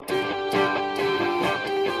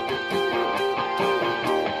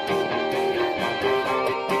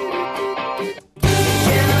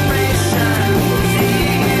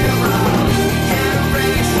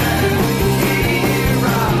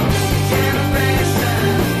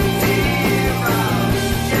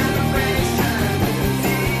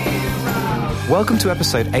Welcome to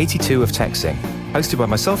episode 82 of techzing, hosted by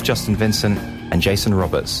myself, Justin Vincent, and Jason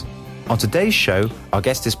Roberts. On today's show, our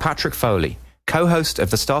guest is Patrick Foley, co-host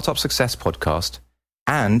of the Startup Success podcast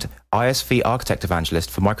and ISV architect evangelist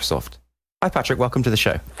for Microsoft. Hi, Patrick. Welcome to the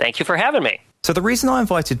show. Thank you for having me. So the reason I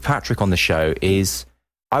invited Patrick on the show is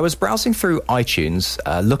I was browsing through iTunes,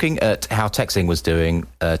 looking at how techzing was doing,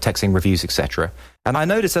 techzing reviews, etc. And I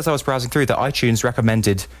noticed as I was browsing through that iTunes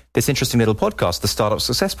recommended this interesting little podcast, the Startup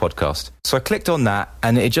Success podcast. So I clicked on that,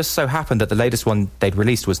 and it just so happened that the latest one they'd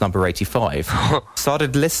released was number 85.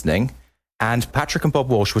 Started listening, and Patrick and Bob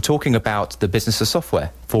Walsh were talking about the Business of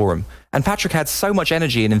Software forum. And Patrick had so much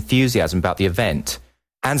energy and enthusiasm about the event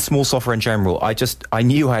and small software in general. I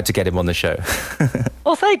knew I had to get him on the show.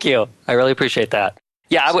 Well, thank you. I really appreciate that.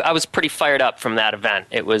 Yeah, I was pretty fired up from that event.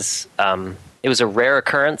 It was a rare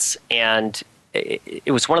occurrence, and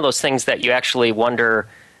it was one of those things that you actually wonder.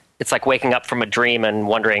 It's like waking up from a dream and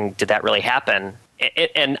wondering, did that really happen?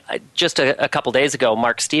 And just a couple days ago,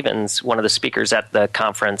 Mark Stevens, one of the speakers at the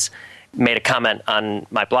conference, made a comment on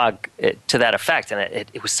my blog to that effect, and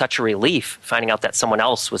it was such a relief finding out that someone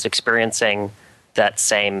else was experiencing that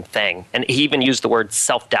same thing. And he even used the word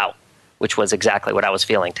self-doubt, which was exactly what I was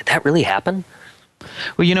feeling. Did that really happen?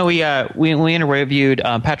 Well, you know, we interviewed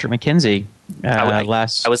Patrick McKenzie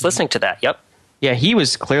last. I was listening to that. Yep. Yeah, he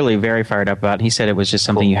was clearly very fired up about it. He said it was just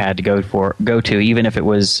something you had to go to, even if it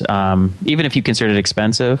was, even if you considered it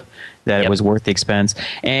expensive, that it was worth the expense.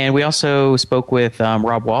 And we also spoke with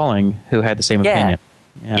Rob Walling, who had the same opinion.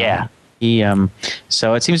 Yeah. He,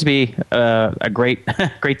 so it seems to be a great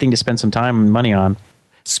thing to spend some time and money on.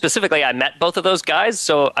 Specifically, I met both of those guys.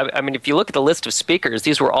 So, I mean, if you look at the list of speakers,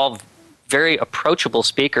 these were all very approachable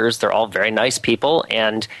speakers. They're all very nice people.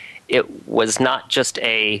 And it was not just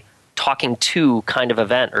a talking to kind of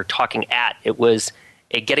event or talking at. It was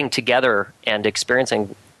a getting together and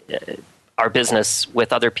experiencing our business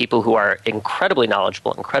with other people who are incredibly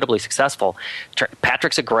knowledgeable, incredibly successful.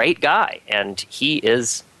 Patrick's a great guy, and he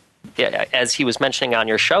is, as he was mentioning on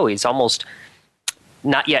your show, he's almost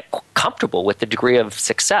not yet comfortable with the degree of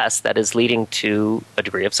success that is leading to a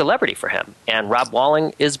degree of celebrity for him. And Rob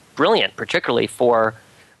Walling is brilliant, particularly for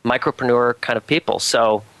micropreneur kind of people.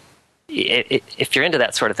 So if you're into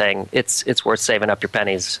that sort of thing, it's worth saving up your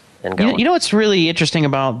pennies and going. You know what's really interesting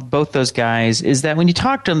about both those guys is that when you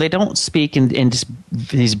talk to them, they don't speak in just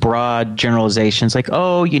these broad generalizations like,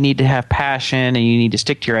 oh, you need to have passion and you need to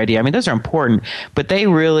stick to your idea. I mean, those are important, but they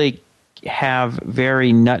really have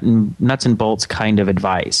very nuts and bolts kind of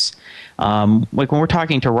advice. Like when we're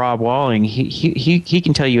talking to Rob Walling, he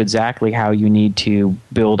can tell you exactly how you need to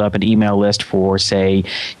build up an email list for, say,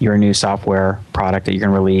 your new software product that you're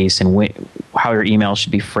going to release, and how your email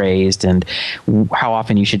should be phrased, and how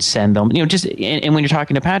often you should send them. You know, and when you're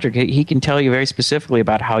talking to Patrick, he can tell you very specifically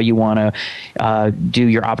about how you want to do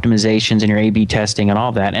your optimizations and your A/B testing and all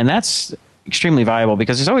of that, and that's extremely valuable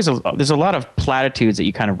because there's a lot of platitudes that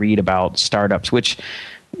you kind of read about startups, which,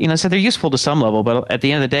 you know, so they're useful to some level, but at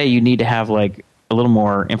the end of the day, you need to have like a little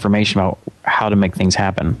more information about how to make things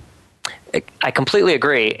happen. I completely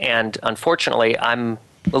agree, and unfortunately, I'm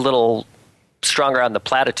a little stronger on the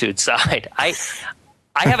platitude side. I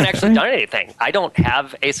haven't actually done anything. I don't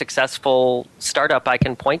have a successful startup I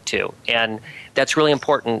can point to, and that's really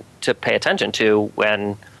important to pay attention to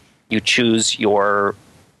when you choose your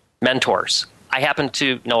mentors. I happen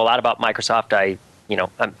to know a lot about Microsoft.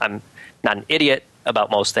 I'm not an idiot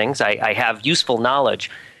about most things. I have useful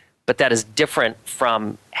knowledge, but that is different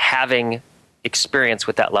from having experience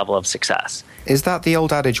with that level of success. Is that the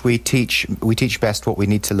old adage, we teach best what we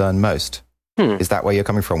need to learn most? Is that where you're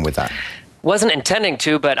coming from with that? Wasn't intending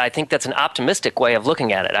to, but I think that's an optimistic way of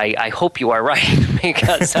looking at it. I hope you are right,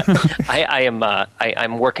 because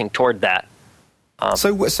I'm working toward that.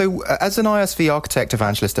 So as an ISV architect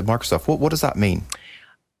evangelist at Microsoft, what does that mean?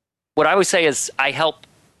 What I always say is I help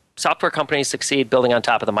software companies succeed building on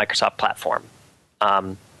top of the Microsoft platform.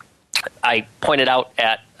 I pointed out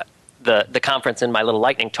at the conference in my little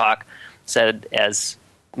lightning talk, said, as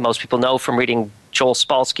most people know from reading Joel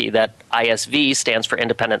Spolsky, that ISV stands for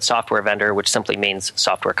Independent Software Vendor, which simply means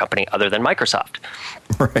software company other than Microsoft.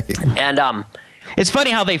 Right. And it's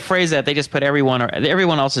funny how they phrase that. They just put everyone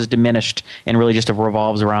else is diminished and really just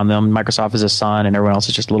revolves around them. Microsoft is a sun and everyone else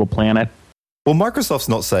is just a little planet. Well, Microsoft's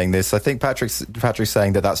not saying this. I think Patrick's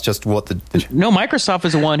saying that that's just what No, Microsoft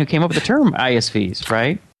is the one who came up with the term ISVs,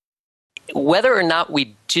 right? Whether or not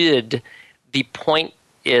we did, the point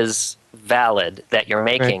is valid that you're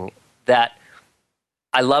making, right, that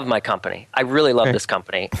I love my company. I really love this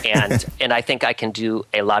company. And I think I can do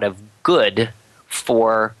a lot of good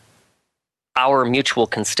for our mutual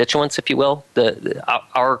constituents, if you will,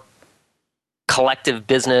 our collective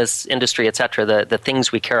business, industry, et cetera, the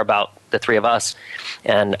things we care about, the three of us,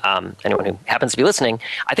 and anyone who happens to be listening,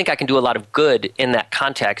 I think I can do a lot of good in that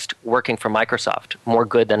context working for Microsoft, more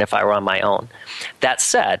good than if I were on my own. That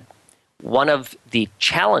said, one of the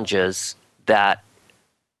challenges that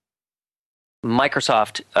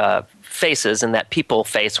Microsoft faces and that people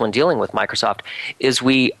face when dealing with Microsoft is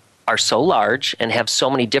we are so large and have so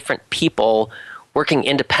many different people working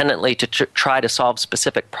independently to try to solve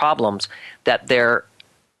specific problems that there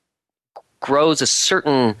grows a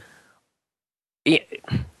certain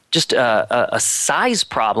just a size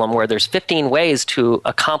problem where there's 15 ways to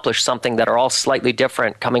accomplish something that are all slightly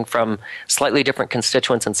different, coming from slightly different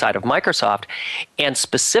constituents inside of Microsoft. And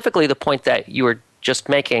specifically the point that you were just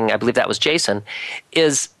making, I believe that was Jason,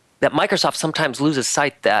 is that Microsoft sometimes loses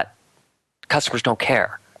sight that customers don't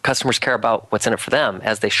care. Customers care about what's in it for them,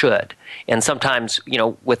 as they should. And sometimes,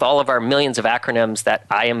 with all of our millions of acronyms that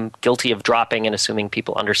I am guilty of dropping and assuming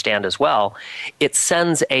people understand as well, it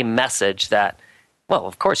sends a message that, well,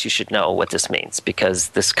 of course you should know what this means because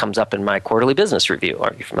this comes up in my quarterly business review.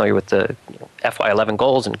 Are you familiar with the FY11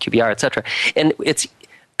 goals and QBR, et cetera? And it's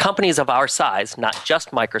companies of our size, not just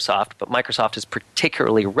Microsoft, but Microsoft is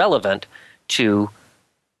particularly relevant to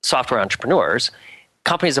software entrepreneurs.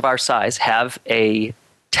 Companies of our size have a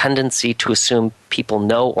tendency to assume people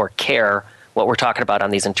know or care what we're talking about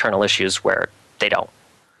on these internal issues where they don't.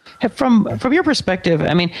 From your perspective,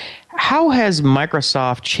 I mean, how has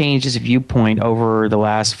Microsoft changed its viewpoint over the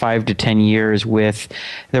last 5 to 10 years with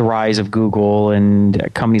the rise of Google and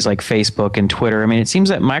companies like Facebook and Twitter? I mean, it seems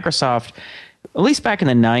that Microsoft, at least back in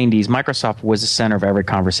the 90s, Microsoft was the center of every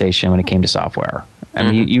conversation when it came to software. I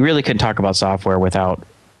mean, you really couldn't talk about software without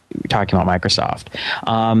talking about Microsoft.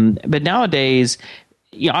 But nowadays,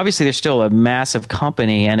 obviously they're still a massive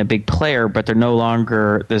company and a big player, but they're no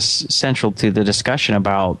longer this central to the discussion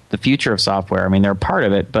about the future of software. I mean, they're a part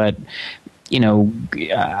of it, but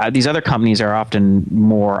these other companies are often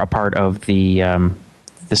more a part of the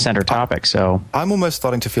center topic. So I'm almost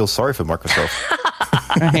starting to feel sorry for Microsoft.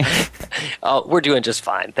 Oh, we're doing just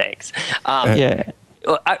fine, thanks.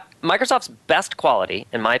 Microsoft's best quality,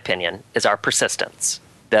 in my opinion, is our persistence.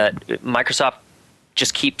 That Microsoft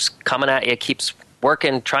just keeps coming at you, keeps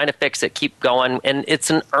working, trying to fix it, keep going, and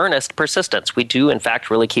it's an earnest persistence. We do, in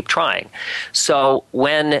fact, really keep trying. So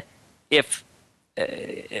if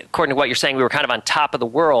according to what you're saying, we were kind of on top of the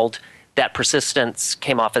world, that persistence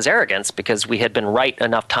came off as arrogance because we had been right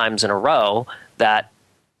enough times in a row that,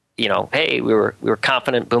 hey, we were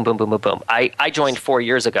confident, boom, boom, boom, boom, boom. I joined 4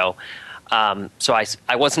 years ago, so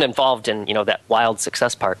I wasn't involved in, that wild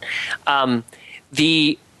success part.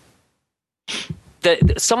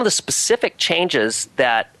 Some of the specific changes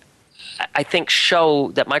that I think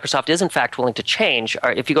show that Microsoft is in fact willing to change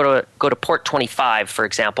are if you go to port 25, for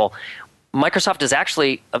example, Microsoft is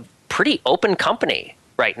actually a pretty open company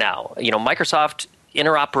right now. Microsoft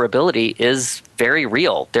interoperability is very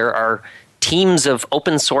real. There are teams of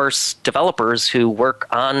open source developers who work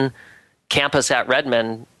on campus at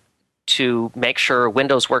Redmond to make sure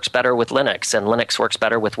Windows works better with Linux and Linux works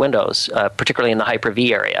better with Windows, particularly in the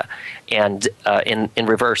Hyper-V area and in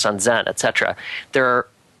reverse on Zen, etc. There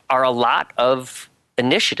are a lot of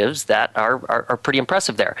initiatives that are pretty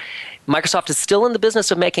impressive there. Microsoft is still in the business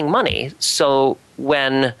of making money, so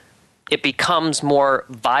when it becomes more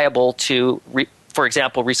viable to, for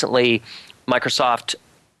example, recently Microsoft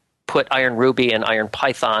put Iron Ruby and Iron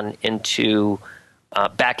Python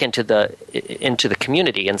back into the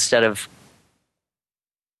community instead of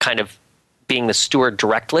kind of being the steward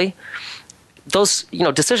directly. Those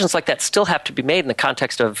decisions like that still have to be made in the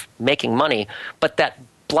context of making money, but that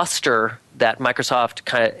bluster that Microsoft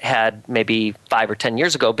kind of had maybe 5 or 10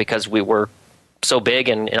 years ago because we were so big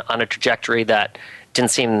and on a trajectory that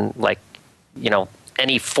didn't seem like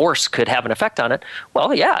any force could have an effect on it.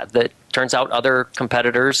 Well, yeah, that turns out other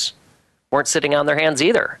competitors weren't sitting on their hands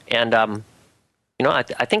either, and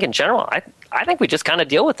I think in general, I think we just kind of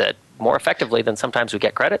deal with it more effectively than sometimes we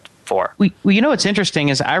get credit for. What's interesting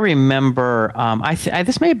is I remember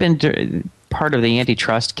this may have been part of the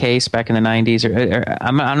antitrust case back in the 90s, or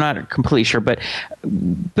I'm not completely sure, but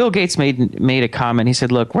Bill Gates made a comment. He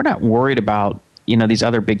said, "Look, we're not worried about these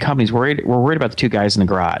other big companies. We're worried about the two guys in the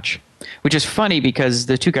garage," which is funny because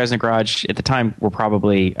the two guys in the garage at the time were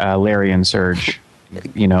probably Larry and Serge.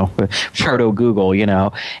 Proto Google,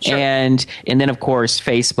 Sure. and then of course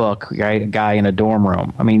Facebook, right? A guy in a dorm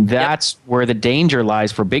room. I mean, that's where the danger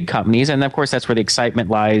lies for big companies, and of course that's where the excitement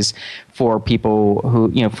lies for people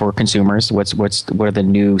who, for consumers. What are the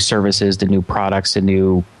new services, the new products, the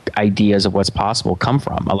new ideas of what's possible come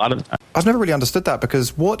from? A lot of the time. I've never really understood that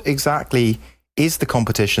because what exactly is the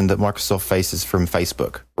competition that Microsoft faces from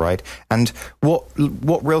Facebook, right? And what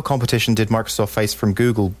real competition did Microsoft face from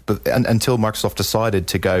Google until Microsoft decided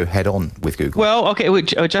to go head on with Google? Well, okay,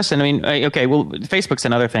 Justin, I mean, okay, well, Facebook's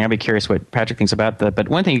another thing. I'd be curious what Patrick thinks about that. But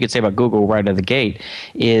one thing you could say about Google right out of the gate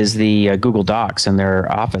is the Google Docs and their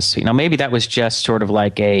Office. Maybe that was just sort of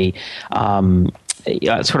like a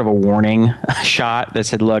sort of a warning shot that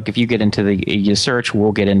said, look, if you get into your search,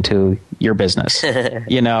 we'll get into your business,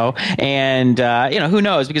 and who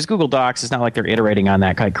knows, because Google Docs is not like they're iterating on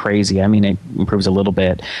that kind of crazy. I mean, it improves a little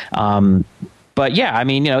bit. But yeah, I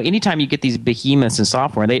mean, anytime you get these behemoths in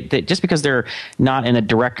software, they just because they're not in a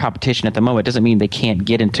direct competition at the moment doesn't mean they can't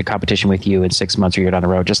get into competition with you in 6 months or a year down the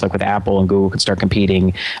road. Just like with Apple and Google can start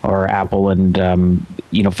competing, or Apple and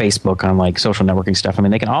Facebook on like social networking stuff. I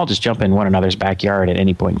mean, they can all just jump in one another's backyard at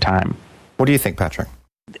any point in time. What do you think, Patrick?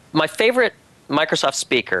 My favorite Microsoft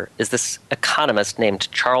speaker is this economist named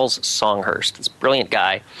Charles Songhurst, this brilliant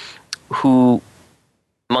guy who,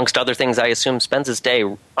 amongst other things, I assume, spends his day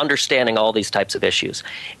understanding all these types of issues.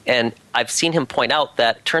 And I've seen him point out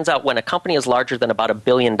that it turns out when a company is larger than about $1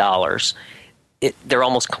 billion, they're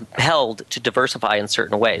almost compelled to diversify in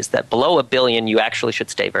certain ways. That below $1 billion, you actually should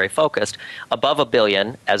stay very focused. Above $1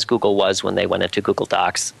 billion, as Google was when they went into Google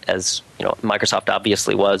Docs, as Microsoft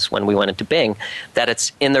obviously was when we went into Bing, that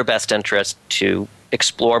it's in their best interest to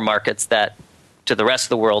explore markets that to the rest of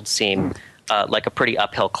the world seem like a pretty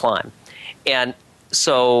uphill climb. And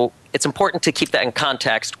so it's important to keep that in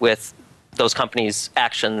context with those companies'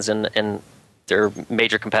 actions and their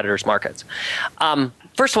major competitors' markets.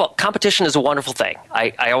 First of all, competition is a wonderful thing.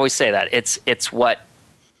 I always say that. It's what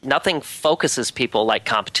nothing focuses people like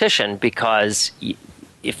competition, because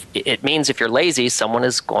if it means if you're lazy, someone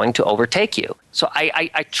is going to overtake you. So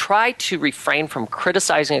I try to refrain from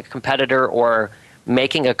criticizing a competitor or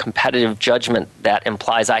making a competitive judgment that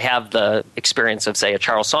implies I have the experience of, say, a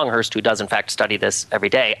Charles Songhurst, who does, in fact, study this every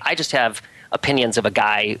day. I just have opinions of a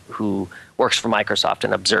guy who works for Microsoft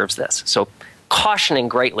and observes this. So cautioning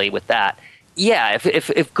greatly with that. Yeah,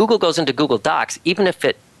 if Google goes into Google Docs, even if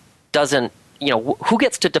it doesn't, who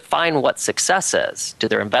gets to define what success is? Do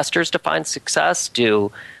their investors define success?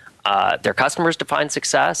 Do their customers define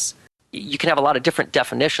success? You can have a lot of different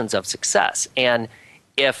definitions of success. And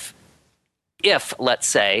if let's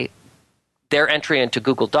say, their entry into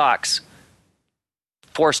Google Docs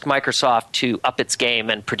forced Microsoft to up its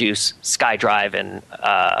game and produce SkyDrive and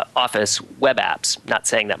Office web apps, not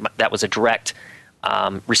saying that was a direct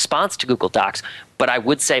response to Google Docs, but I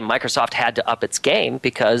would say Microsoft had to up its game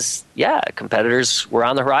because, competitors were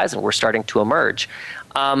on the horizon, were starting to emerge.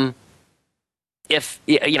 If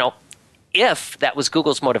that was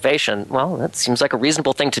Google's motivation, well, that seems like a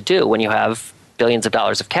reasonable thing to do when you have billions of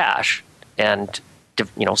dollars of cash and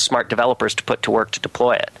smart developers to put to work to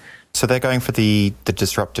deploy it. So they're going for the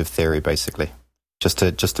disruptive theory, basically, just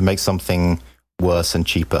to make something worse and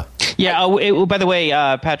cheaper. Yeah. By the way,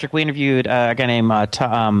 Patrick, we interviewed a guy named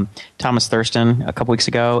Thomas Thurston a couple weeks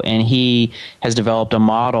ago, and he has developed a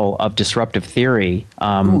model of disruptive theory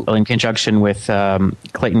in conjunction with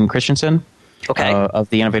Clayton Christensen of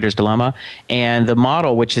The Innovator's Dilemma. And the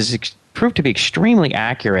model, which is proved to be extremely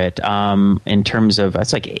accurate in terms of,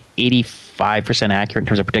 it's like 85% accurate in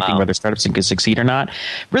terms of predicting whether startups can succeed or not.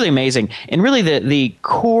 Really amazing. And really the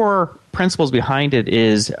core principles behind it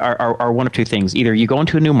are one of two things. Either you go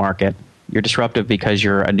into a new market, you're disruptive because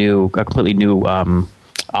you're a completely new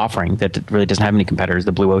offering that really doesn't have any competitors,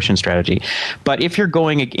 the blue ocean strategy. But if you're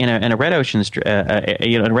going in a red ocean,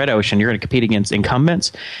 in red ocean, you're going to compete against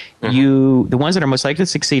incumbents. Mm-hmm. The ones that are most likely to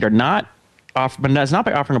succeed are not. But it's not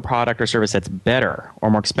by offering a product or service that's better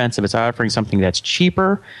or more expensive. It's offering something that's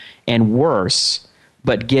cheaper and worse,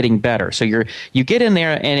 but getting better. So you get in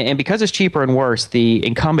there, and because it's cheaper and worse, the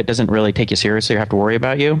incumbent doesn't really take you seriously or have to worry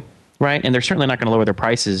about you, right? And they're certainly not going to lower their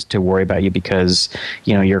prices to worry about you because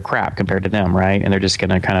you're crap compared to them, right? And they're just going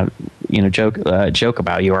to kind of joke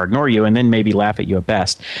about you or ignore you, and then maybe laugh at you at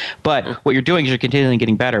best. But what you're doing is you're continually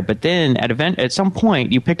getting better. But then at some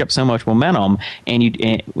point, you picked up so much momentum,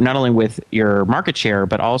 and not only with your market share,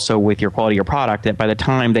 but also with your quality of your product, that by the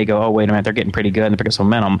time they go, oh wait a minute, they're getting pretty good, and they pick up some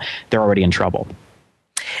momentum, they're already in trouble.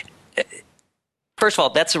 First of all,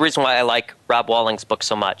 that's the reason why I like Rob Walling's book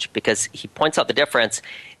so much, because he points out the difference.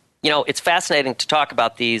 It's fascinating to talk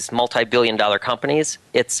about these multi-billion-dollar companies.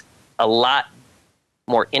 It's a lot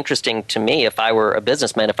more interesting to me if I were a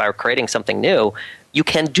businessman, if I were creating something new. You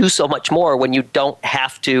can do so much more when you don't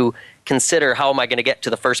have to consider how am I going to get to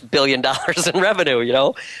the first $1 billion in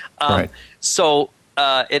revenue, Right. So,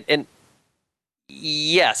 and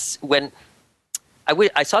yes, when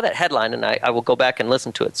I saw that headline, and I will go back and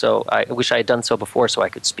listen to it. So I wish I had done so before, so I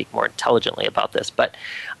could speak more intelligently about this. But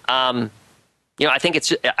I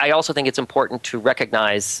also think it's important to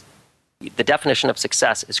recognize the definition of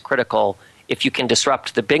success is critical. If you can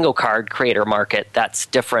disrupt the bingo card creator market, that's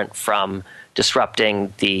different from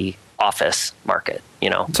disrupting the office market.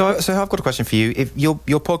 So I've got a question for you. If your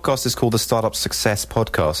podcast is called the Startup Success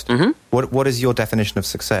Podcast, what is your definition of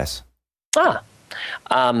success?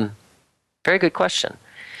 Very good question.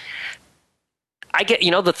 I get,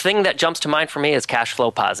 the thing that jumps to mind for me is cash flow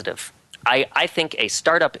positive. I think a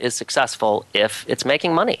startup is successful if it's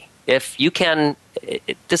making money. If you can,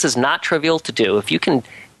 this is not trivial to do. If you can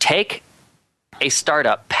take a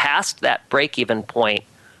startup past that break-even point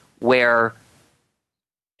where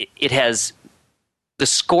it has the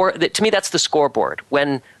score, to me that's the scoreboard.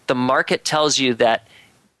 When the market tells you that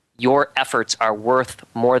your efforts are worth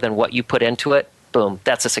more than what you put into it, boom,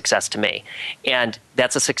 that's a success to me. And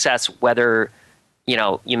that's a success whether,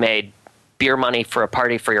 you made beer money for a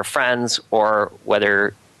party for your friends or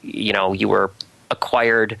whether, you were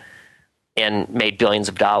acquired and made billions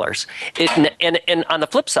of dollars. And on the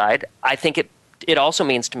flip side, I think it also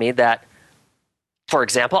means to me that, for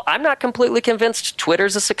example, I'm not completely convinced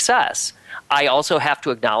Twitter's a success. I also have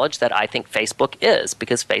to acknowledge that I think Facebook is,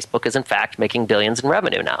 because Facebook is in fact making billions in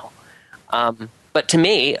revenue now. But to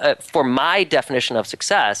me, for my definition of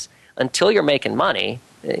success, until you're making money,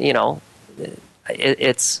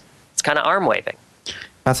 it's kind of arm waving.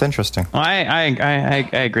 That's interesting. Well, I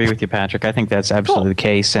agree with you, Patrick. I think that's absolutely the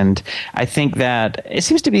case, and I think that it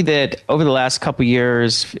seems to be that over the last couple of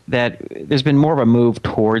years that there's been more of a move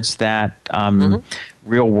towards that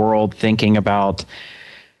real world thinking about.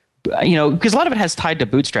 Because a lot of it has tied to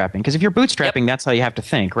bootstrapping. Because if you're bootstrapping, that's how you have to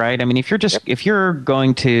think, right? I mean, if you're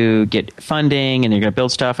going to get funding and you're going to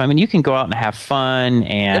build stuff, I mean, you can go out and have fun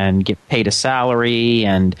and get paid a salary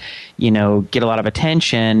and get a lot of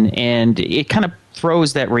attention, and it kind of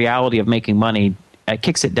throws that reality of making money,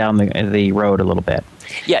 kicks it down the road a little bit.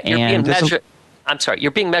 Yeah, you're being measured. I'm sorry,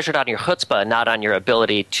 you're being measured on your chutzpah, not on your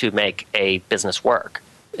ability to make a business work.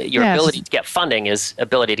 Your ability to get funding is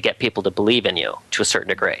ability to get people to believe in you to a certain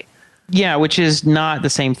degree. Yeah, which is not the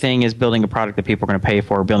same thing as building a product that people are going to pay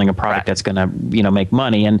for, or building a product that's going to make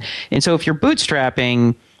money. And so if you're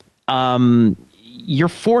bootstrapping, you're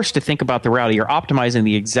forced to think about the reality. You're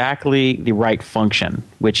optimizing exactly the right function,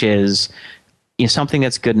 which is something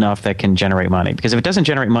that's good enough that can generate money. Because if it doesn't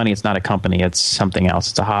generate money, it's not a company. It's something else.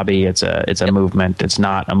 It's a hobby. It's a movement. It's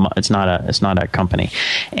not a company.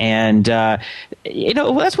 And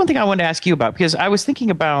that's one thing I wanted to ask you about, because I was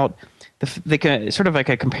thinking about the sort of like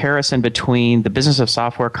a comparison between the Business of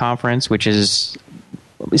Software conference, which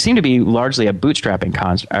seemed to be largely a bootstrapping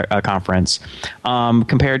conference,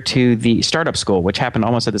 compared to the Startup School, which happened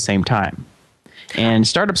almost at the same time. And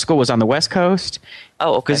Startup School was on the West Coast.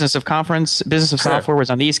 Oh, okay. Business of Software was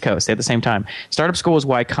on the East Coast at the same time. Startup School was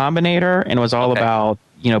Y Combinator, and it was all about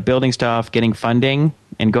building stuff, getting funding,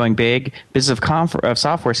 and going big. Business of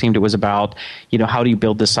Software seemed it was about how do you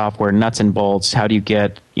build this software, nuts and bolts. How do you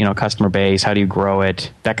get customer base? How do you grow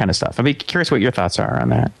it? That kind of stuff. I'd be curious what your thoughts are on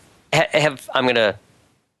that. I'm going to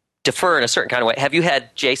defer in a certain kind of way. Have you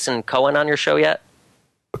had Jason Cohen on your show yet?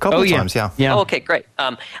 A couple of times, yeah. Oh, okay, great.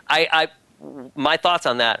 My thoughts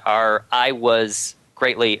on that are I was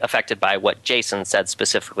greatly affected by what Jason said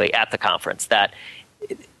specifically at the conference, that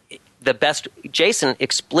Jason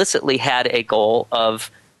explicitly had a goal of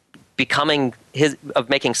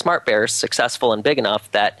making Smart Bears successful and big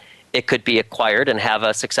enough that it could be acquired and have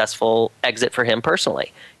a successful exit for him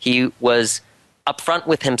personally. He was upfront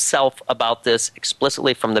with himself about this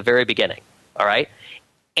explicitly from the very beginning, all right?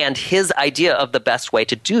 And his idea of the best way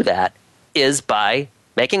to do that is by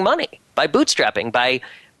making money, by bootstrapping, by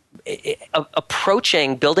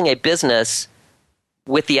approaching building a business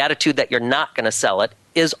with the attitude that you're not going to sell it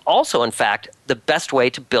is also, in fact, the best way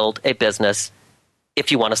to build a business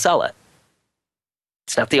if you want to sell it.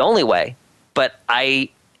 It's not the only way, but I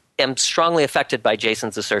am strongly affected by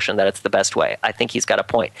Jason's assertion that it's the best way. I think he's got a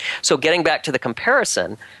point. So getting back to the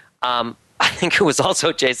comparison, I think it was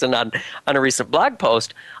also Jason on a recent blog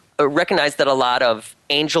post, recognized that a lot of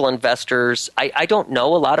angel investors, I don't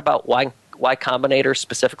know a lot about Y Combinator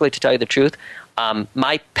specifically, to tell you the truth.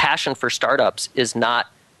 My passion for startups is not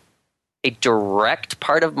a direct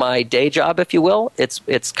part of my day job, if you will. It's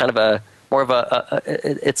kind of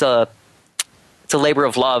it's a labor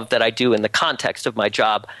of love that I do in the context of my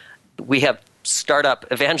job. We have startup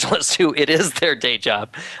evangelists who it is their day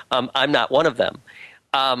job. I'm not one of them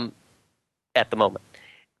at the moment.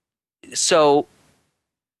 So,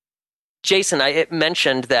 Jason, I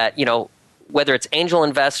mentioned that whether it's angel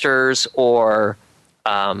investors or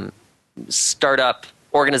startup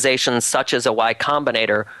organizations such as a Y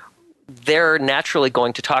Combinator, they're naturally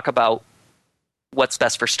going to talk about what's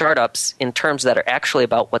best for startups in terms that are actually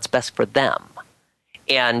about what's best for them.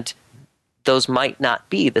 And those might not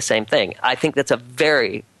be the same thing. I think that's a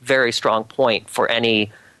very, very strong point for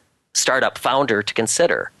any startup founder to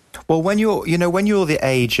consider. Well, when you're the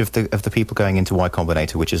age of the people going into Y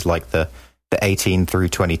Combinator, which is like the 18 through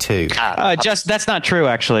 22. That's not true,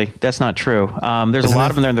 actually. That's not true. There's a lot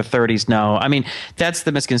of them that are in their 30s now. I mean, that's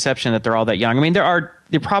the misconception that they're all that young. I mean,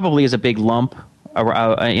 there probably is a big lump,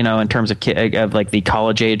 in terms of like the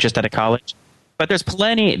college age, just out of college. But there's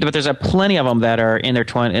plenty of them that are in their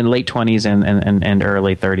late 20s and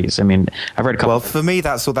early 30s. I mean, I've read a couple. Well, for me,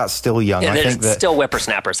 that's still young. I think that still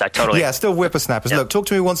whippersnappers. I totally. Yeah, still whippersnappers. Yep. Look, talk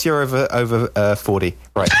to me once you're over 40,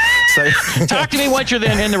 right? So talk to me once you're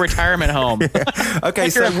then in the retirement home. Okay,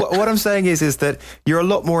 so what I'm saying is that you're a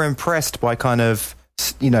lot more impressed by kind of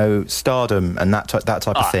stardom and that type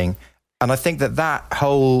of thing. And I think that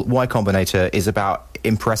whole Y Combinator is about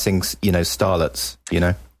impressing starlets.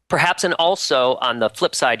 Perhaps, and also on the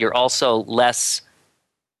flip side, you're also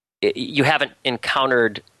you haven't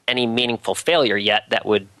encountered any meaningful failure yet that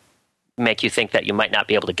would make you think that you might not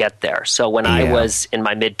be able to get there. So when I was in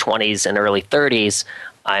my mid-20s and early 30s,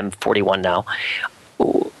 I'm 41 now,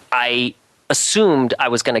 I assumed I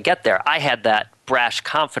was going to get there. I had that brash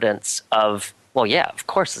confidence of, well, yeah, of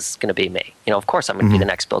course this is going to be me. Of course I'm going to be the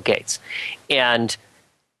next Bill Gates. And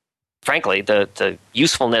frankly, the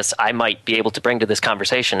usefulness I might be able to bring to this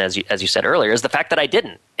conversation, as you said earlier, is the fact that I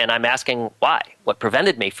didn't. And I'm asking why. What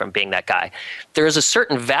prevented me from being that guy? There is a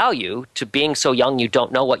certain value to being so young you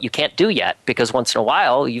don't know what you can't do yet, because once in a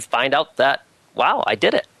while you find out that, wow, I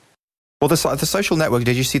did it. Well, the Social Network,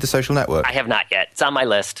 did you see The Social Network? I have not yet. It's on my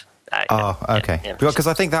list. Okay. Yeah. Because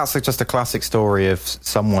I think that's just a classic story of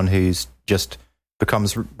someone who's just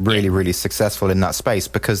becomes really, really successful in that space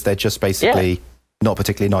because they're just basically... not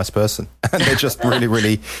particularly nice person. And they're just really,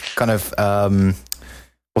 really kind of,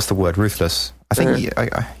 what's the word? Ruthless. I think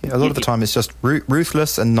a lot of the time it's just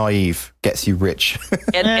ruthless and naive gets you rich.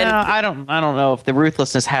 and I don't know if the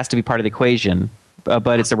ruthlessness has to be part of the equation,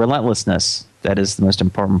 but it's the relentlessness that is the most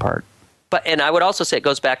important part. And I would also say it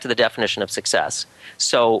goes back to the definition of success.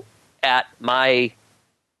 So at my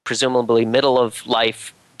presumably middle of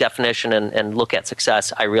life definition and look at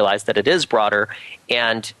success, I realize that it is broader,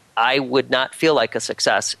 and I would not feel like a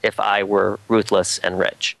success if I were ruthless and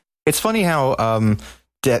rich. It's funny how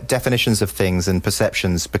definitions of things and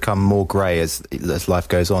perceptions become more grey as life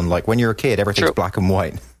goes on. Like when you're a kid, everything's black and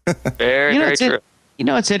white. Very true.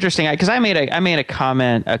 It's interesting because I made a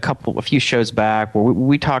comment a few shows back where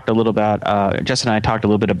we talked a little about Justin and I talked a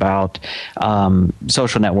little bit about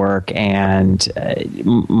Social Network and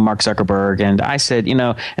Mark Zuckerberg, and I said,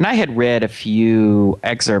 and I had read a few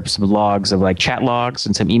excerpts of logs of like chat logs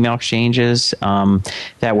and some email exchanges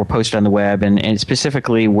that were posted on the web, and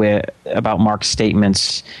specifically about Mark's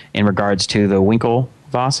statements in regards to the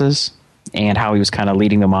Winklevosses and how he was kind of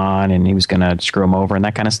leading them on and he was going to screw them over and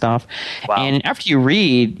that kind of stuff. Wow. And after you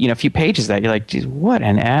read, a few pages of that, you're like, geez, what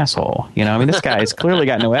an asshole. This guy's clearly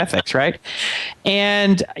got no ethics, right?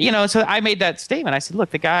 And, so I made that statement. I said,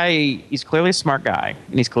 look, the guy, he's clearly a smart guy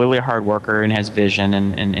and he's clearly a hard worker and has vision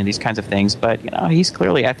and these kinds of things. But, he's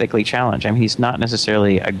clearly ethically challenged. I mean, he's not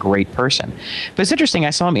necessarily a great person. But it's interesting.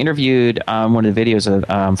 I saw him interviewed one of the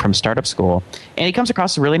videos from Startup School, and he comes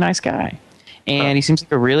across as a really nice guy. And he seems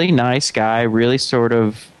like a really nice guy, really sort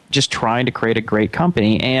of just trying to create a great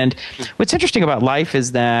company. And what's interesting about life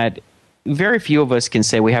is that very few of us can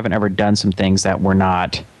say we haven't ever done some things that were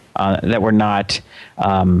not, they weren't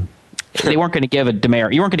going to give a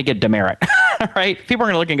demerit. You weren't going to get demerit, right? People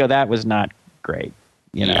are going to look and go, that was not great.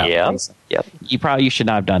 Yep. You should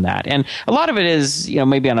not have done that. And a lot of it is,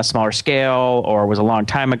 maybe on a smaller scale or was a long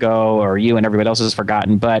time ago or you and everybody else has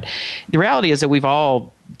forgotten. But the reality is that we've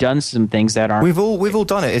all done some things that aren't. We've all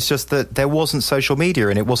done it. It's just that there wasn't social media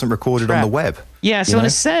and it wasn't recorded on the web. Yeah. So in a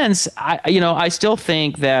sense, I still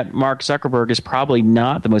think that Mark Zuckerberg is probably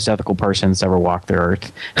not the most ethical person that's ever walked the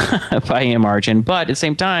earth by a margin. But at the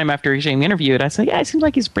same time, after hearing interviewed, I say, yeah, he seems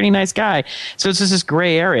like he's a pretty nice guy. So it's just this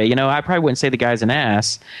gray area. I probably wouldn't say the guy's an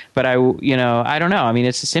ass, but I don't know. I mean,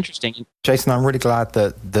 it's just interesting. Jason, I'm really glad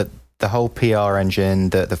that the whole PR engine,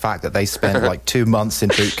 the fact that they spent like 2 months in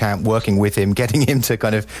boot camp working with him, getting him to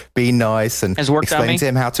kind of be nice and explaining to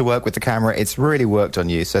him how to work with the camera, it's really worked on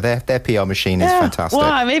you. So their PR machine is fantastic.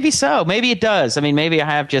 Well, maybe so. Maybe it does. I mean, maybe I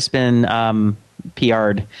have just been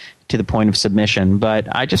PR'd to the point of submission. But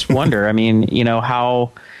I just wonder, I mean,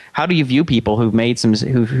 how how do you view people who've made some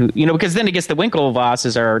who because then it gets the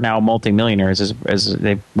Winklevosses are now multimillionaires as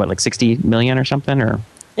they like 60 million or something or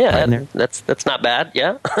yeah, that's not bad.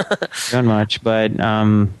 Yeah, doing much, but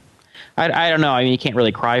I don't know. I mean, you can't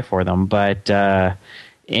really cry for them, but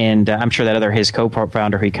and I'm sure that his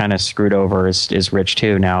co-founder who he kind of screwed over is rich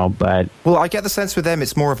too now. But well, I get the sense with them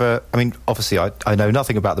it's more of a. I mean, obviously, I know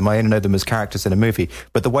nothing about them. I only know them as characters in a movie.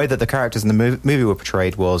 But the way that the characters in the movie were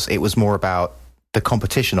portrayed it was more about the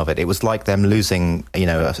competition of it. It was like them losing,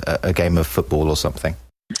 a game of football or something.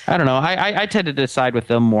 I don't know. I tended to side with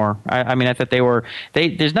them more. I mean, I thought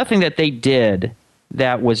there's nothing that they did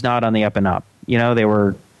that was not on the up and up. They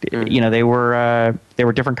were, they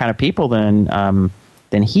were different kind of people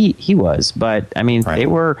than he was. But I mean, They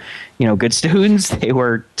were, good students. They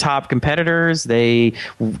were top competitors. They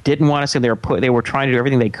didn't want to say they were trying to do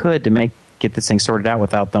everything they could to get this thing sorted out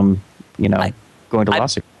without them, going to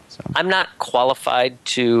lawsuit. So. I'm not qualified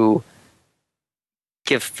to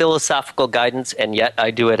give philosophical guidance, and yet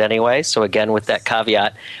I do it anyway. So again, with that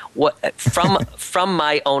caveat, from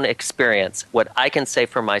my own experience, what I can say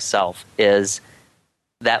for myself is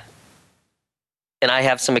that, and I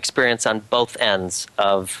have some experience on both ends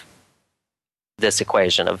of this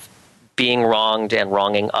equation of being wronged and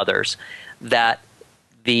wronging others, that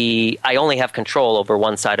I only have control over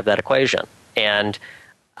one side of that equation. And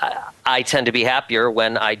I tend to be happier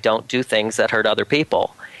when I don't do things that hurt other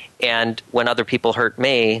people. And when other people hurt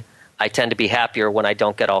me, I tend to be happier when I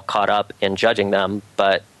don't get all caught up in judging them,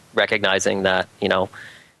 but recognizing that,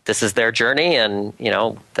 this is their journey and,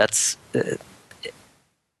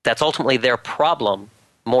 that's ultimately their problem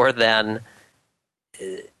more than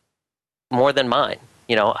mine.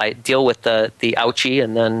 I deal with the ouchie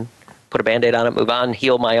and then put a Band-Aid on it, move on,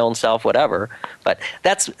 heal my own self, whatever. But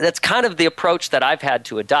that's kind of the approach that I've had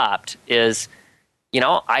to adopt is,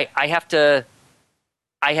 I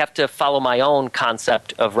have to follow my own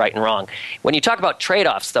concept of right and wrong. When you talk about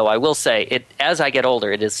trade-offs, though, I will say, as I get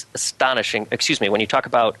older, it is astonishing. Excuse me, when you talk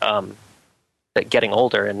about getting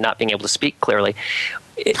older and not being able to speak clearly,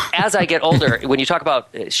 as I get older, when you talk about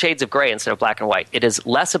shades of gray instead of black and white, it is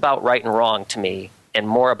less about right and wrong to me and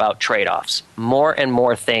more about trade-offs. More and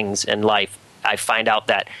more things in life, I find out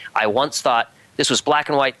that I once thought this was black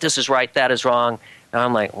and white, this is right, that is wrong. And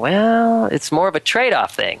I'm like, well, it's more of a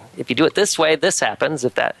trade-off thing. If you do it this way, this happens.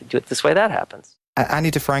 If do it this way, that happens.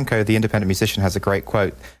 Annie DeFranco, the independent musician, has a great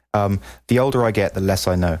quote. The older I get, the less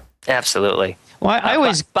I know. Absolutely. Well,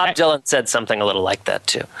 Bob Dylan said something a little like that,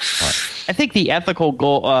 too. Right. I think the ethical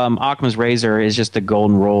goal, Occam's razor is just the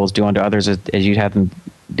golden rules, do unto others as you'd have them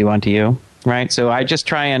do unto you. Right. So I just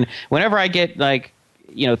try and whenever I get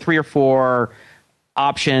 3 or 4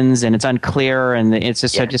 options and it's unclear and it's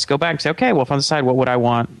just I just go back and say, okay, well, if I decide what would I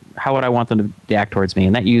want, how would I want them to act towards me,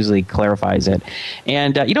 and that usually clarifies it.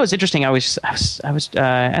 And it's interesting. I was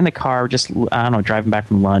in the car just driving back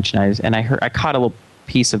from lunch and I caught a little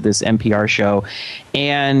piece of this NPR show,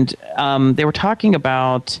 and they were talking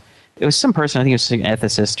about, it was some person, I think it was an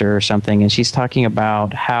ethicist or something, and she's talking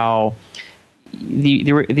about how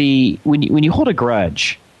when you hold a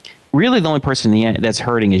grudge, really the only person in the end that's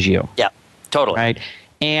hurting is you. Yeah, totally. Right.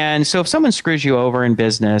 And so if someone screws you over in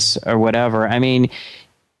business or whatever, I mean,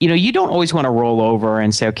 you don't always want to roll over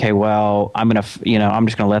and say, okay, well, I'm just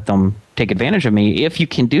going to let them take advantage of me. If you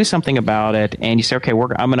can do something about it and you say, okay,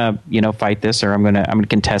 I'm going to, fight this, or I'm going to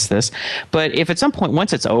contest this. But if at some point,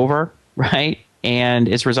 once it's over, right, and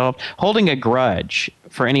it's resolved, holding a grudge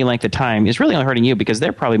for any length of time is really only hurting you because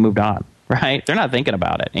they're probably moved on. Right, they're not thinking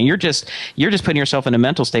about it, and you're just putting yourself in a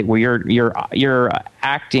mental state where you're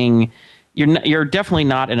acting. You're definitely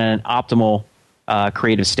not in an optimal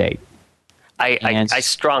creative state. I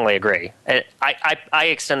strongly agree. I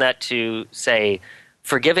extend that to say,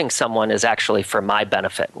 forgiving someone is actually for my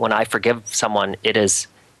benefit. When I forgive someone, it is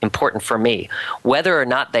important for me. Whether or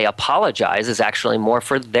not they apologize is actually more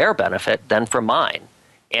for their benefit than for mine.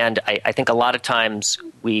 And I think a lot of times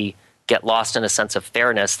we get lost in a sense of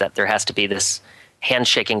fairness, that there has to be this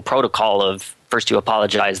handshaking protocol of first you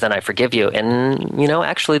apologize, then I forgive you. And,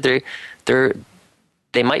 actually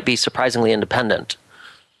they might be surprisingly independent.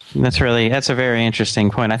 That's a very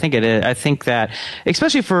interesting point. I think it is. I think that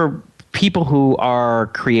especially for people who are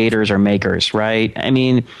creators or makers, right? I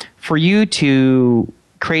mean, for you to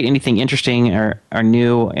create anything interesting or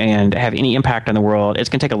new and have any impact on the world, it's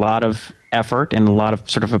going to take a lot of effort and a lot of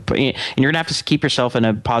and you're going to have to keep yourself in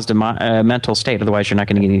a positive mental state. Otherwise, you're not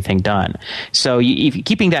going to get anything done. So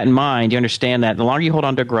keeping that in mind, you understand that the longer you hold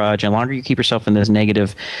on to a grudge and the longer you keep yourself in this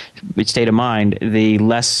negative state of mind, the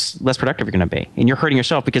less productive you're going to be. And you're hurting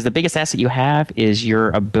yourself because the biggest asset you have is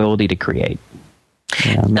your ability to create.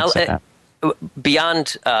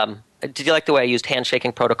 beyond, did you like the way I used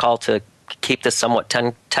handshaking protocol to keep this somewhat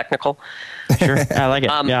technical? Sure, I like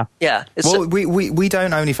it. Yeah. Well, we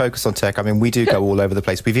don't only focus on tech. I mean, we do go all over the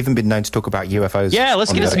place. We've even been known to talk about UFOs. Yeah,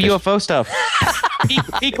 let's get into some UFO stuff.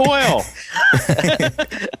 Peak oil.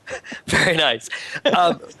 Very nice.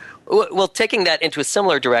 Well, taking that into a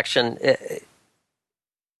similar direction,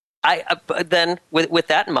 then with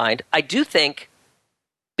that in mind, I do think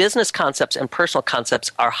business concepts and personal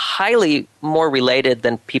concepts are highly more related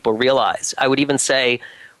than people realize. I would even say,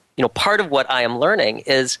 part of what I am learning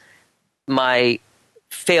is my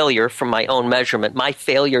failure from my own measurement, my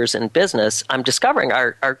failures in business, I'm discovering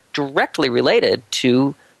are directly related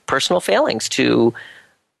to personal failings, to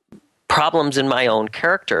problems in my own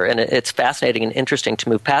character. And it's fascinating and interesting to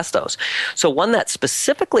move past those. So one that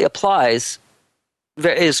specifically applies,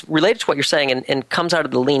 is related to what you're saying and comes out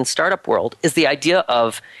of the lean startup world, is the idea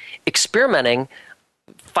of experimenting,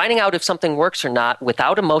 finding out if something works or not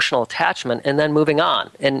without emotional attachment, and then moving on.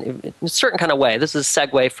 And in a certain kind of way, this is a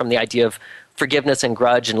segue from the idea of forgiveness and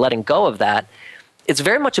grudge and letting go of that. It's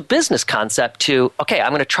very much a business concept to, okay, I'm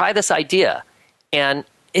going to try this idea, and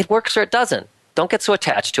it works or it doesn't. Don't get so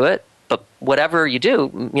attached to it, but whatever you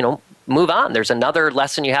do, move on. There's another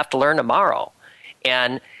lesson you have to learn tomorrow.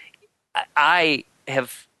 And I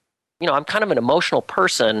have, I'm kind of an emotional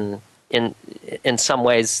person in some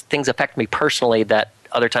ways. Things affect me personally that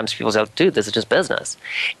other times people say, dude, this is just business.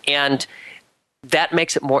 And that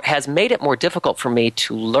has made it more difficult for me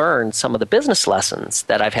to learn some of the business lessons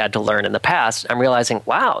that I've had to learn in the past. I'm realizing,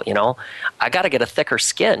 wow, I got to get a thicker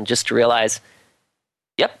skin just to realize,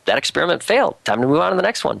 yep, that experiment failed. Time to move on to the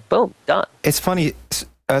next one. Boom, done. It's funny,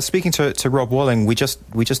 speaking to Rob Walling, we just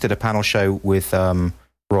did a panel show with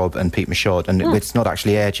Rob and Pete Michaud, and it's not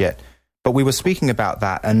actually aired yet. But we were speaking about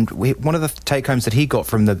that, and one of the take-homes that he got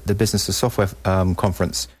from the Business of Software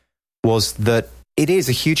conference was that it is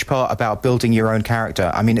a huge part about building your own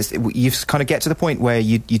character. I mean, you kind of get to the point where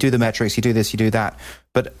you do the metrics, you do this, you do that.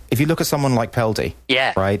 But if you look at someone like Peldy,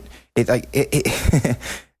 right,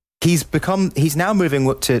 he's now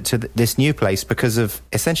moving to this new place because of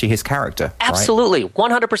essentially his character. Absolutely, right?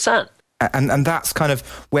 100%. And that's kind of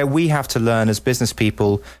where we have to learn as business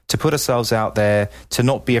people to put ourselves out there, to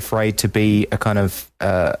not be afraid to be a kind of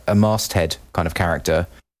a masthead kind of character,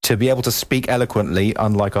 to be able to speak eloquently,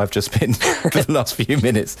 unlike I've just been for the last few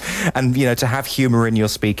minutes, and to have humor in your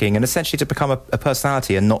speaking, and essentially to become a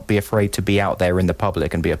personality and not be afraid to be out there in the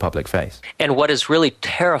public and be a public face. And what is really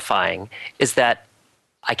terrifying is that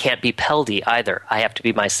I can't be Peldy either. I have to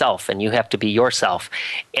be myself, and you have to be yourself.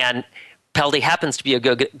 And Peldy happens to be a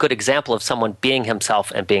good example of someone being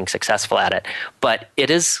himself and being successful at it. But it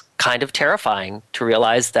is kind of terrifying to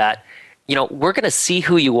realize that, we're going to see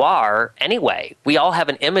who you are anyway. We all have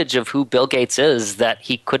an image of who Bill Gates is that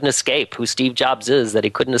he couldn't escape, who Steve Jobs is that he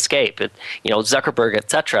couldn't escape, Zuckerberg,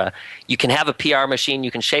 etc. You can have a PR machine,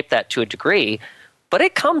 you can shape that to a degree, but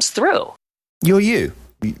it comes through. You're you.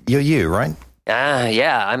 You're you, right?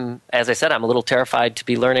 Yeah. As I said, I'm a little terrified to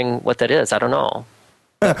be learning what that is. I don't know.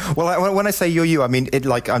 Well, when I say you're you, I mean it.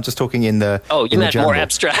 Like I'm just talking in the. Oh, you meant more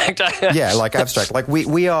abstract. Yeah, like abstract. Like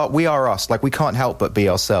we are us. Like we can't help but be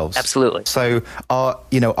ourselves. Absolutely. So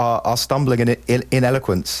our stumbling in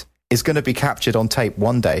eloquence is going to be captured on tape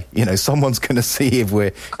one day. Someone's going to see if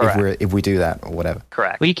we do that or whatever.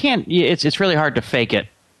 Correct. Well, you can't. It's really hard to fake it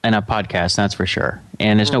in a podcast, that's for sure.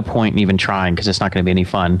 And there's no point in even trying because it's not going to be any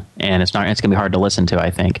fun, and it's going to be hard to listen to, I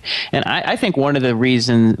think. And I think one of the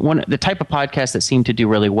reasons, the type of podcast that seem to do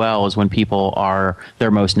really well is when people are their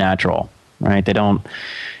most natural, right?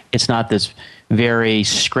 It's not this very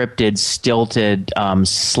scripted, stilted,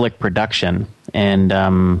 slick production. And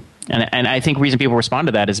I think the reason people respond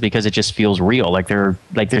to that is because it just feels real, like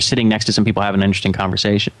they're sitting next to some people having an interesting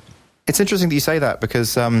conversation. It's interesting that you say that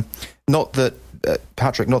because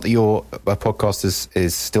Patrick, not that your podcast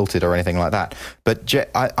is stilted or anything like that, but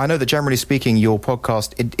I know that generally speaking, your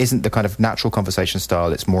podcast it isn't the kind of natural conversation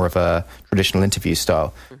style. It's more of a traditional interview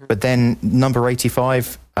style. Mm-hmm. But then number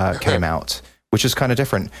 85 came out, which is kind of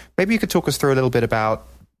different. Maybe you could talk us through a little bit about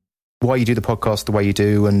why you do the podcast the way you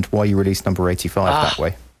do and why you release number 85 that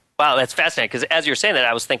way. Wow, that's fascinating, because as you're saying that,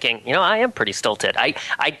 I was thinking, I am pretty stilted. I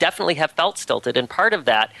definitely have felt stilted, and part of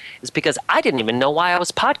that is because I didn't even know why I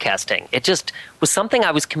was podcasting. It just was something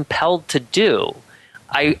I was compelled to do.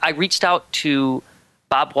 I reached out to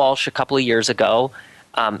Bob Walsh a couple of years ago.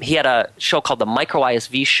 He had a show called the Micro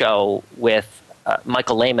ISV Show with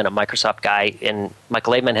Michael Lehman, a Microsoft guy, and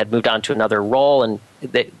Michael Lehman had moved on to another role, and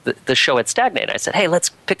the show had stagnated. I said, hey, let's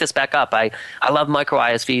pick this back up. I love micro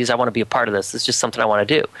ISVs. I want to be a part of this. It's just something I want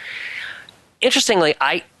to do. Interestingly,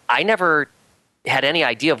 I never had any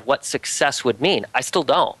idea of what success would mean. I still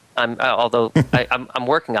don't. Although I'm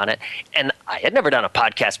working on it. And I had never done a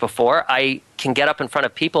podcast before. I can get up in front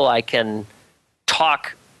of people. I can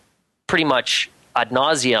talk pretty much ad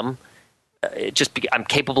nauseum. I'm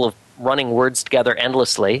capable of running words together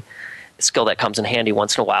endlessly, a skill that comes in handy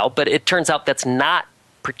once in a while. But it turns out that's not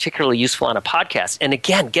particularly useful on a podcast. And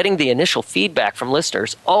again, getting the initial feedback from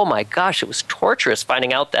listeners, oh my gosh, it was torturous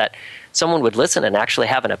finding out that someone would listen and actually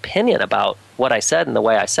have an opinion about what I said and the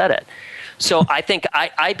way I said it. So I think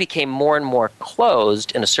I became more and more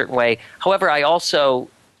closed in a certain way. However, over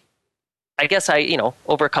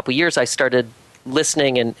a couple of years, I started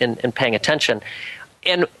listening and paying attention.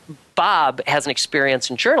 And Bob has an experience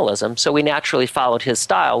in journalism, so we naturally followed his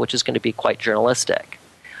style, which is going to be quite journalistic.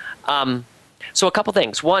 So a couple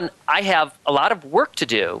things. One, I have a lot of work to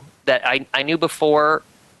do that I knew before,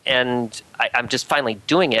 and I'm just finally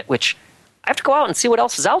doing it, which I have to go out and see what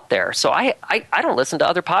else is out there. So I don't listen to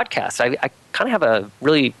other podcasts. I kind of have a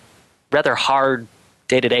really rather hard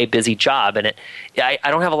day-to-day busy job, and I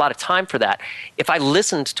don't have a lot of time for that. If I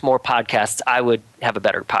listened to more podcasts, I would have a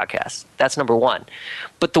better podcast. That's number one.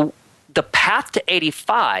 But the path to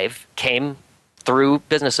 85 came through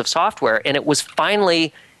Business of Software, and it was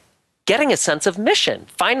finally getting a sense of mission.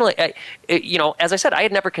 Finally, as I said, I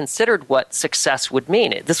had never considered what success would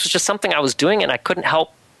mean. This was just something I was doing, and I couldn't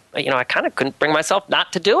help, I kind of couldn't bring myself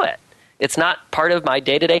not to do it. It's not part of my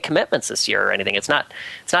day-to-day commitments this year or anything. It's not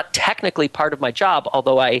technically part of my job,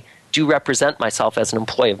 although I do represent myself as an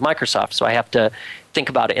employee of Microsoft, so I have to think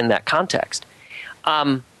about it in that context.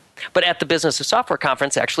 But at the Business of Software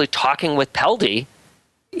conference, actually talking with Peldy,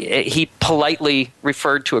 he politely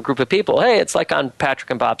referred to a group of people, hey, it's like on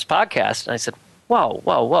Patrick and Bob's podcast. And I said,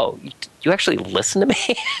 whoa, you actually listen to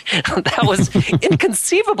me? That was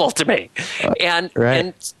inconceivable to me.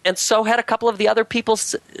 And so had a couple of the other people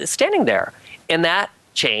standing there. And that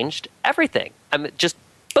changed everything. I mean, just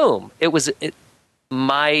boom.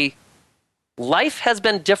 My life has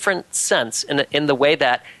been different since in the way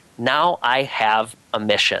that now I have a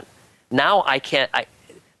mission. Now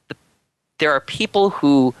there are people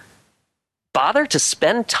who bother to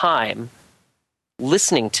spend time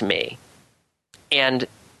listening to me, and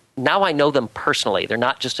now I know them personally. They're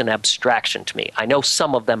not just an abstraction to me. I know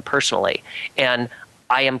some of them personally, and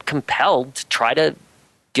I am compelled to try to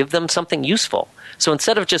give them something useful. So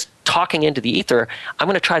instead of just talking into the ether, I'm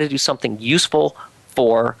going to try to do something useful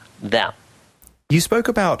for them. You spoke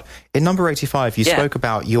about, in number 85, spoke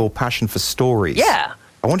about your passion for stories. Yeah.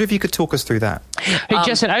 I wonder if you could talk us through that. Hey,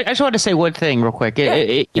 Justin, I just wanted to say one thing real quick.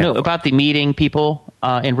 About the meeting people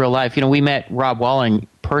in real life. We met Rob Walling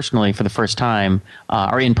personally for the first time,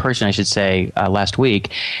 or in person, I should say, last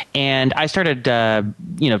week. And I started,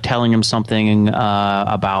 telling him something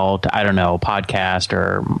about, I don't know, podcast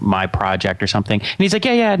or my project or something. And he's like,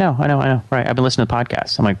 yeah, I know. Right. I've been listening to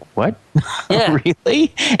podcasts. I'm like, what? Yeah.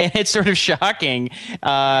 Really? And it's sort of shocking,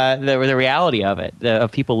 the reality of it,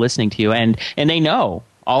 of people listening to you. And they know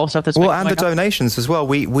all the stuff that's and the donations as well.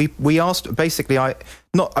 We asked, basically, our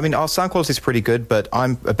sound quality is pretty good, but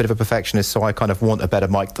I'm a bit of a perfectionist, so I kind of want a better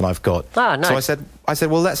mic than I've got. Nice. So I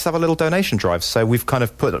said, well, let's have a little donation drive. So we've kind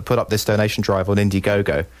of put up this donation drive on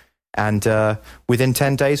Indiegogo, and within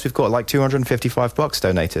 10 days we've got like $255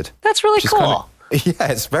 donated. That's really cool.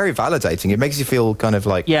 Yeah, it's very validating. It makes you feel kind of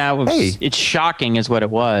like, hey. It's shocking is what it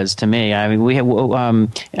was to me. I mean, we had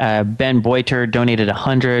Ben Boiter donated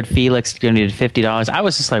 $100, Felix donated $50. I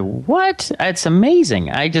was just like, what? It's amazing.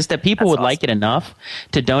 That people would like it enough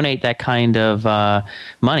to donate that kind of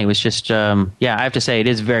money was just, I have to say it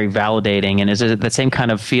is very validating. And is it the same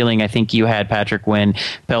kind of feeling I think you had, Patrick, when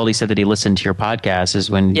Peldy said that he listened to your podcast, is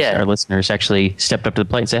when our listeners actually stepped up to the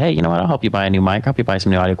plate and said, hey, you know what? I'll help you buy a new mic. I'll help you buy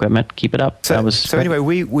some new audio equipment. Keep it up. So anyway,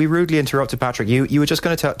 we rudely interrupted Patrick. You were just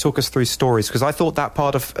going to talk us through stories, because I thought that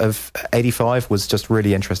part of 85 was just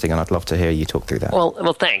really interesting, and I'd love to hear you talk through that.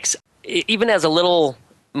 Well, thanks. Even as a little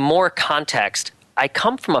more context, I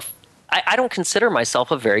come from I don't consider myself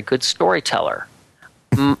a very good storyteller.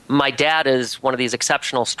 My dad is one of these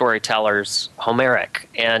exceptional storytellers, Homeric,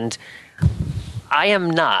 and I am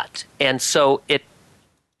not. And so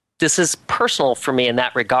this is personal for me in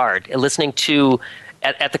that regard. Listening to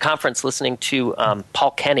At the conference, listening to Paul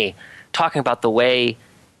Kenny talking about the way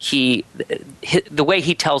he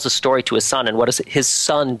tells a story to his son, and what his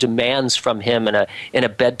son demands from him in a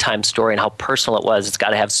bedtime story, and how personal it was. It's got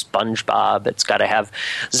to have SpongeBob, it's got to have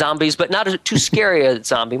zombies, but not too scary a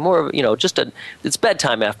zombie. More of it's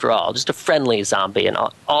bedtime after all, just a friendly zombie, and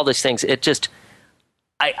all these things. It just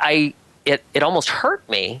it almost hurt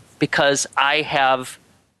me, because I have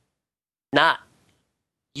not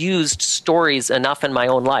used stories enough in my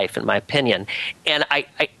own life, in my opinion. And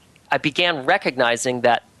I began recognizing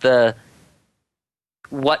that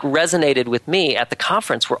what resonated with me at the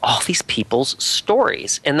conference were all these people's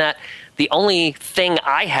stories, and that the only thing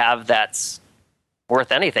I have that's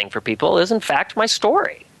worth anything for people is, in fact, my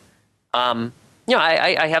story.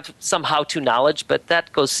 I have some how-to knowledge, but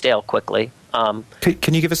that goes stale quickly.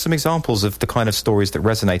 Can you give us some examples of the kind of stories that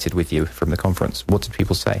resonated with you from the conference? What did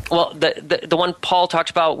people say? Well, the one Paul talked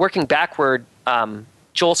about, working backward,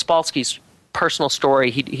 Joel Spolsky's personal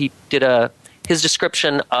story, he did his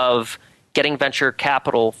description of getting venture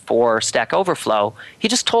capital for Stack Overflow. He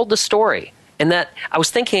just told the story. And that I was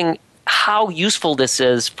thinking how useful this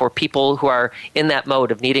is for people who are in that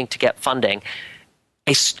mode of needing to get funding.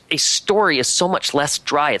 A story is so much less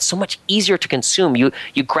dry. It's so much easier to consume. You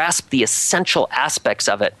grasp the essential aspects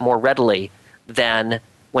of it more readily than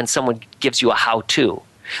when someone gives you a how-to.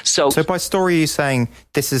 So by story, you're saying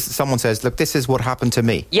someone says, look, this is what happened to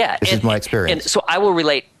me. Yeah. This is my experience. And so I will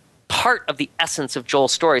relate part of the essence of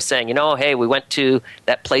Joel's story, saying, hey, we went to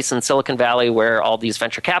that place in Silicon Valley where all these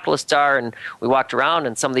venture capitalists are, and we walked around,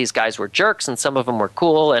 and some of these guys were jerks, and some of them were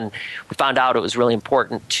cool, and we found out it was really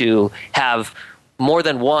important to have more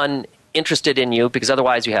than one interested in you, because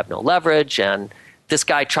otherwise you have no leverage, and this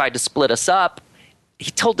guy tried to split us up. He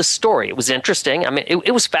told the story. It was interesting. I mean,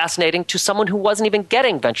 it was fascinating to someone who wasn't even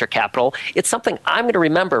getting venture capital. It's something I'm going to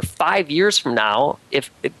remember 5 years from now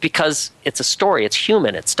because it's a story. It's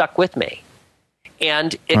human. It stuck with me.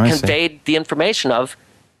 And it conveyed the information of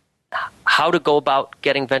how to go about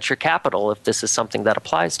getting venture capital if this is something that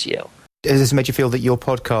applies to you. Has this made you feel that your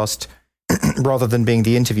podcast, rather than being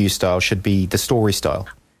the interview style, should be the story style?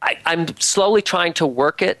 I'm slowly trying to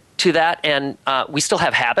work it to that, and we still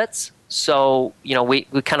have habits. So, we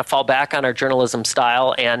kind of fall back on our journalism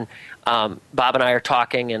style, and Bob and I are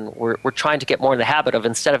talking, and we're trying to get more in the habit of,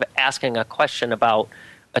 instead of asking a question about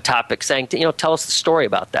a topic, saying, tell us the story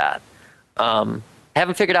about that. I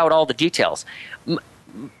haven't figured out all the details.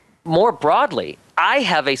 More broadly, I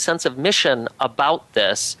have a sense of mission about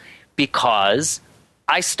this because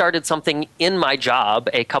I started something in my job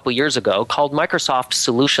a couple years ago called Microsoft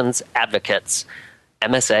Solutions Advocates,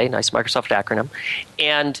 MSA, nice Microsoft acronym,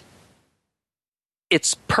 and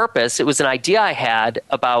its purpose, it was an idea I had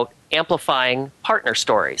about amplifying partner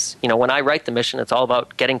stories. When I write the mission, it's all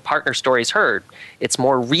about getting partner stories heard. It's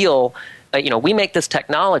more real. We make this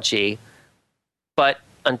technology, but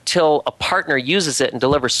until a partner uses it and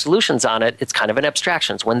delivers solutions on it, it's kind of an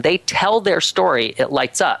abstraction. When they tell their story, it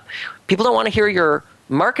lights up. People don't want to hear your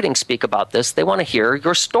marketing speak about this. They want to hear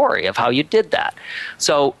your story of how you did that.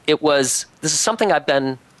 So this is something I've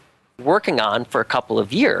been working on for a couple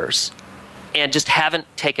of years, and just haven't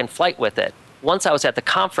taken flight with it. Once I was at the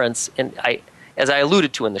conference, and as I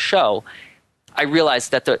alluded to in the show, I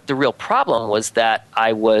realized that the real problem was that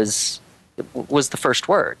was the first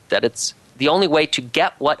word, that it's the only way to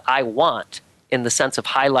get what I want in the sense of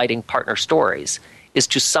highlighting partner stories is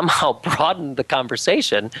to somehow broaden the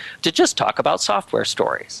conversation to just talk about software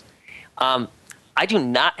stories. I do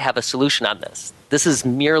not have a solution on this. This is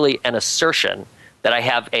merely an assertion that I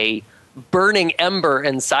have a burning ember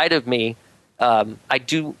inside of me. I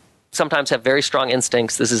do sometimes have very strong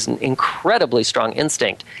instincts. This is an incredibly strong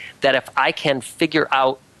instinct that if I can figure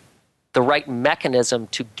out the right mechanism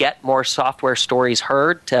to get more software stories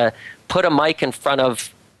heard, to put a mic in front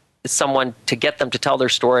of someone to get them to tell their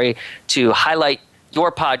story, to highlight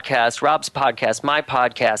your podcast, Rob's podcast, my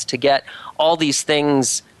podcast, to get all these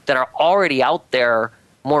things that are already out there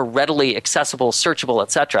more readily accessible, searchable,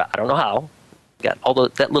 etc. I don't know how. Got all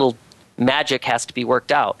that little magic has to be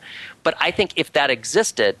worked out. But I think if that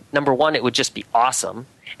existed, number one, it would just be awesome.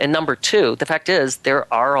 And number two, the fact is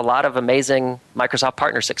there are a lot of amazing Microsoft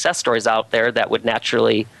partner success stories out there that would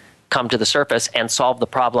naturally come to the surface and solve the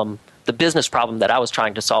problem, the business problem that I was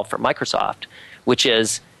trying to solve for Microsoft, which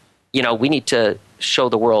is, we need to show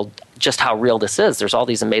the world just how real this is. There's all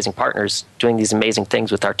these amazing partners doing these amazing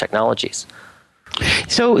things with our technologies.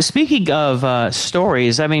 So speaking of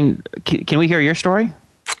stories, can we hear your story?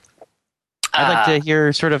 I'd like to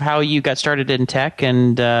hear sort of how you got started in tech,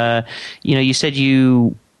 and you said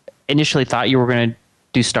you initially thought you were going to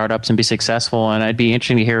do startups and be successful, and I'd be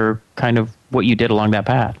interested to hear kind of what you did along that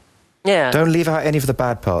path. Yeah. Don't leave out any of the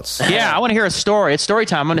bad parts. Yeah, I want to hear a story. It's story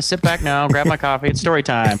time. I'm going to sit back now, grab my coffee. It's story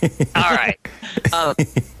time. All right.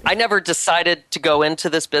 I never decided to go into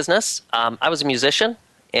this business. I was a musician,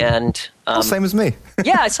 and same as me.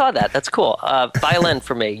 Yeah, I saw that. That's cool. Violin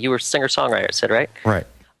for me. You were singer-songwriter, said, right? Right.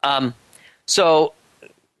 So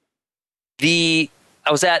I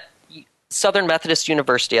was at Southern Methodist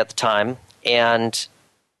University at the time, and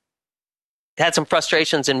had some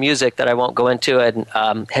frustrations in music that I won't go into, and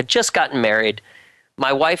had just gotten married.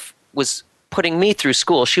 My wife was putting me through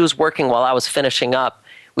school. She was working while I was finishing up,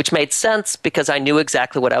 which made sense because I knew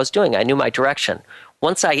exactly what I was doing. I knew my direction.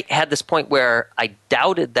 Once I had this point where I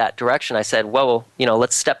doubted that direction, I said, whoa,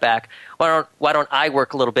 let's step back. Why don't I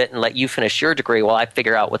work a little bit and let you finish your degree while I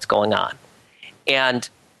figure out what's going on? And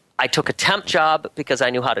I took a temp job because I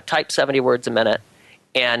knew how to type 70 words a minute,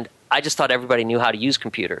 and I just thought everybody knew how to use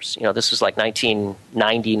computers. This was like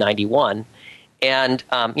 1990, 91. And,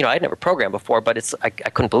 I had never programmed before, but I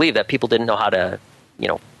couldn't believe that people didn't know how to,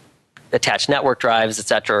 attach network drives, et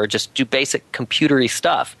cetera, or just do basic computery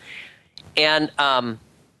stuff. And,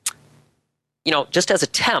 just as a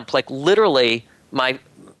temp, like literally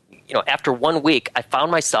after 1 week, I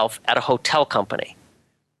found myself at a hotel company.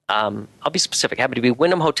 I'll be specific. It happened to be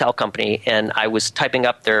Wyndham Hotel Company, and I was typing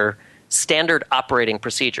up their standard operating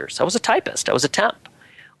procedures. I was a typist. I was a temp.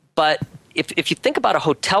 But if you think about a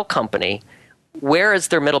hotel company, where is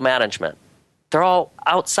their middle management? They're all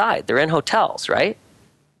outside. They're in hotels, right?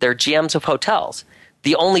 They're GMs of hotels.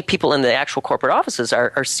 The only people in the actual corporate offices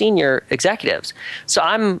are senior executives. So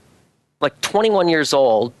I'm like 21 years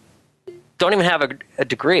old, don't even have a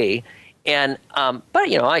degree, and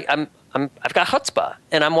but I've got chutzpah,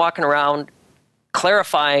 and I'm walking around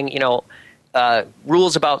clarifying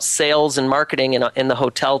rules about sales and marketing in the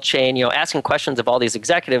hotel chain, asking questions of all these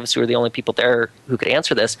executives who are the only people there who could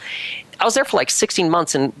answer this. I was there for like 16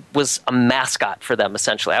 months and was a mascot for them,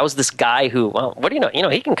 essentially. I was this guy who, well, what do you know?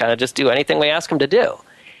 He can kind of just do anything we ask him to do.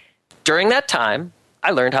 During that time,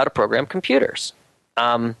 I learned how to program computers.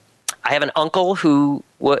 I have an uncle who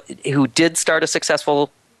did start a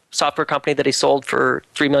successful software company that he sold for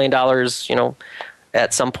 $3 million,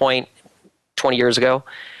 at some point 20 years ago.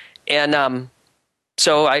 And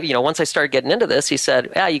so once I started getting into this, he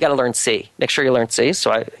said, you got to learn C. Make sure you learn C.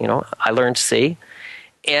 So I learned C.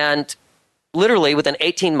 And literally within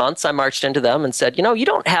 18 months, I marched into them and said, you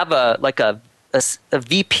don't have a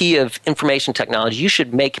VP of information technology. You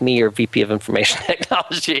should make me your VP of information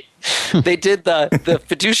technology. They did the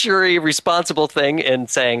fiduciary responsible thing in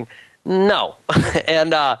saying no.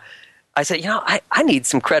 And I said, I need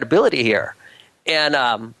some credibility here. And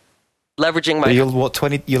leveraging my...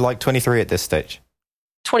 So you're like 23 at this stage?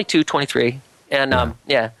 22, 23. And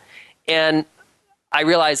yeah. And I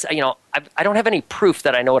realized, I don't have any proof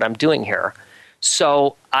that I know what I'm doing here.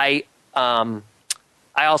 So I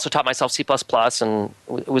also taught myself C++ and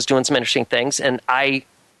was doing some interesting things. And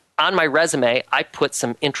on my resume, I put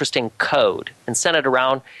some interesting code and sent it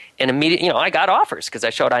around. And immediately, I got offers because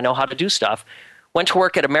I showed I know how to do stuff. Went to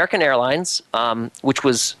work at American Airlines, which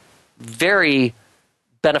was very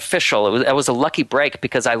beneficial. It was a lucky break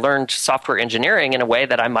because I learned software engineering in a way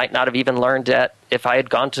that I might not have even learned if I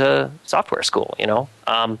had gone to software school.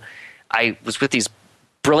 I was with these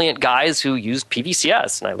brilliant guys who used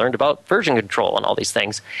PVCS, and I learned about version control and all these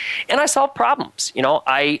things. And I solved problems.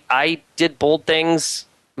 I did bold things.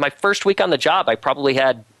 My first week on the job, I probably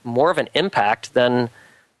had more of an impact than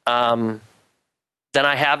I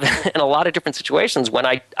have in a lot of different situations when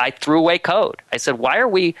I threw away code. I said, I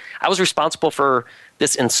was responsible for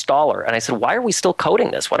this installer, and I said, why are we still coding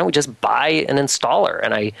this? Why don't we just buy an installer?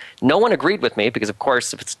 And no one agreed with me because, of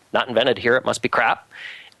course, if it's not invented here, it must be crap.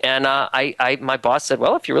 And my boss said,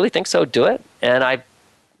 well, if you really think so, do it. And I,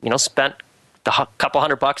 spent a couple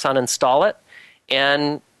 $100 on install it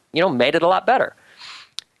and, made it a lot better.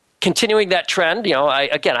 Continuing that trend,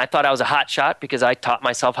 I thought I was a hot shot because I taught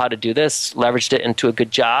myself how to do this, leveraged it into a good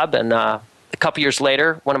job. And a couple years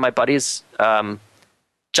later, one of my buddies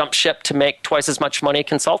jumped ship to make twice as much money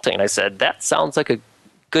consulting. And I said, that sounds like a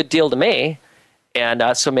good deal to me. And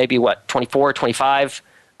so maybe 24, 25,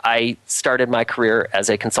 I started my career as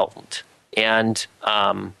a consultant. And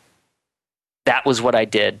that was what I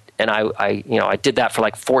did. And I did that for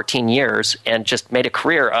like 14 years and just made a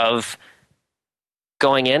career of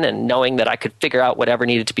going in and knowing that I could figure out whatever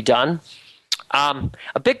needed to be done.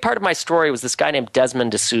 A big part of my story was this guy named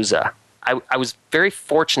Desmond D'Souza. I was very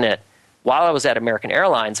fortunate. While I was at American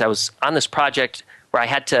Airlines, I was on this project where I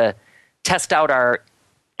had to test out our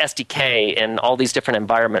SDK in all these different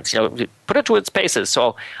environments, put it to its paces.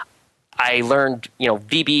 So I learned,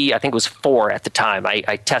 VB, I think it was 4 at the time. I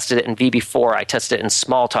tested it in VB4. I tested it in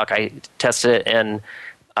Smalltalk. I tested it in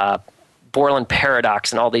Borland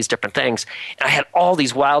Paradox and all these different things. And I had all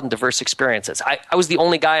these wild and diverse experiences. I was the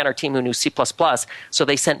only guy on our team who knew C++, so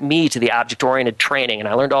they sent me to the object-oriented training, and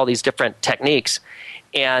I learned all these different techniques.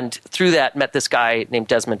 And through that, met this guy named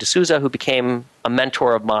Desmond D'Souza, who became a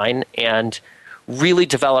mentor of mine and really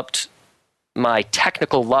developed my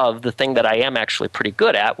technical love, the thing that I am actually pretty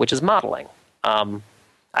good at, which is modeling.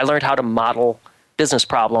 I learned how to model business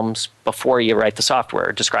problems before you write the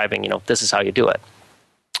software, describing, this is how you do it.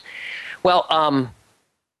 Well,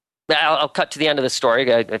 I'll cut to the end of the story.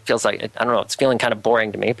 It feels like, I don't know, it's feeling kind of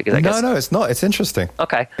boring to me because I guess... No, it's not. It's interesting.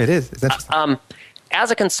 Okay. It is. It's interesting. As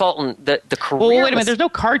a consultant, the career... Well, wait a minute. There's no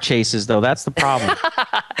car chases, though. That's the problem.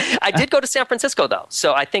 I did go to San Francisco, though.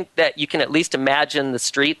 So I think that you can at least imagine the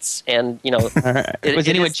streets and, Was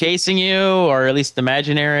anyone chasing you, or at least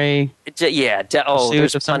imaginary? Yeah.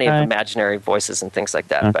 There's of plenty of imaginary voices and things like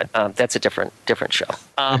that. Okay. But that's a different show.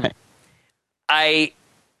 Okay.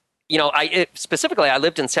 Specifically, I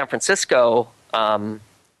lived in San Francisco during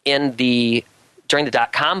the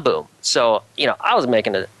 .com boom. So, I was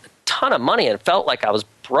making a ton of money and felt like I was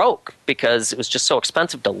broke because it was just so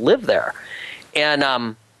expensive to live there.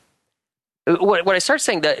 And what I started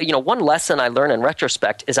saying that, one lesson I learned in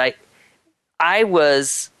retrospect is I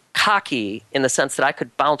was cocky in the sense that I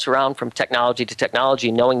could bounce around from technology to technology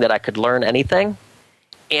knowing that I could learn anything.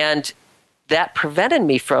 And that prevented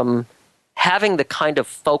me from having the kind of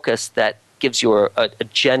focus that gives you a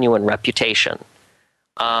genuine reputation.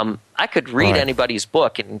 I could read anybody's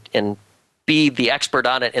book and be the expert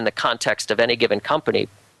on it in the context of any given company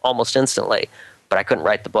almost instantly, but I couldn't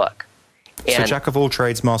write the book. So jack of all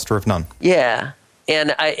trades, master of none. Yeah.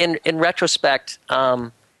 And in retrospect,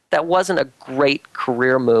 that wasn't a great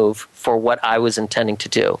career move for what I was intending to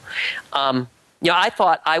do. I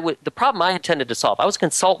thought the problem I intended to solve, I was a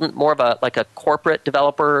consultant, more of a corporate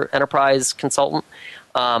developer, enterprise consultant.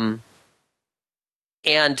 From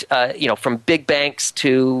big banks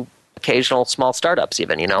to occasional small startups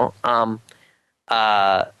even,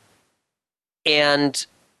 and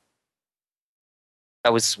I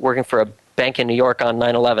was working for a bank in New York on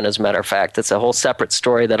 9/11, as a matter of fact. It's a whole separate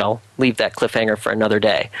story that I'll leave that cliffhanger for another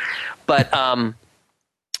day. But I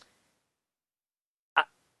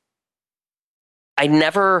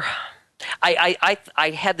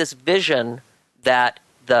had this vision that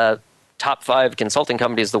the top 5 consulting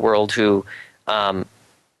companies of the world who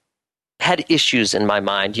had issues in my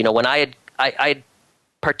mind. When I had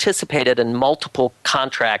participated in multiple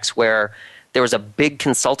contracts where there was a big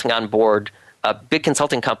consulting on board, a big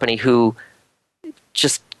consulting company who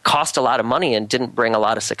just cost a lot of money and didn't bring a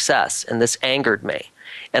lot of success. And this angered me.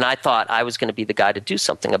 And I thought I was going to be the guy to do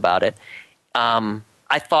something about it.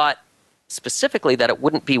 I thought specifically that it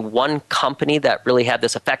wouldn't be one company that really had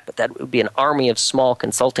this effect, but that it would be an army of small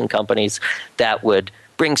consulting companies that would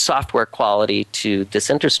bring software quality to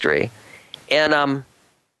this industry. And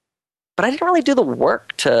but I didn't really do the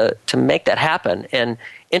work to make that happen. And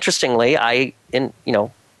interestingly,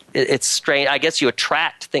 it's strange. I guess you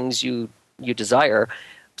attract things you desire.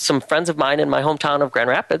 Some friends of mine in my hometown of Grand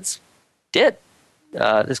Rapids did.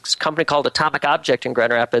 This company called Atomic Object in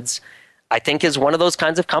Grand Rapids, I think, is one of those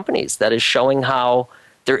kinds of companies that is showing how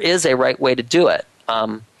there is a right way to do it.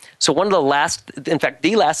 So the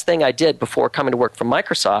last thing I did before coming to work for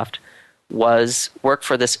Microsoft was work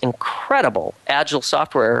for this incredible agile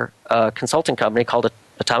software consulting company called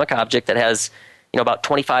Atomic Object that has about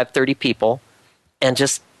 25, 30 people, and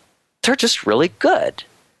they're just really good.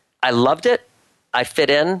 I loved it. I fit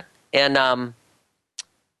in, and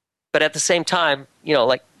but at the same time,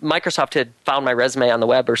 Microsoft had found my resume on the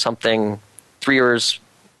web or something 3 years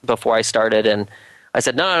before I started, and I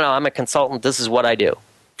said, no, I'm a consultant. This is what I do.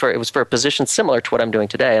 It was for a position similar to what I'm doing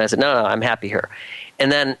today, and I said, no, I'm happy here. And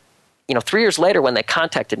then 3 years later, when they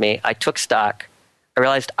contacted me, I took stock. I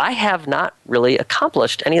realized I have not really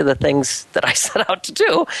accomplished any of the things that I set out to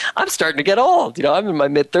do. I'm starting to get old. I'm in my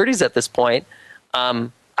mid-30s at this point.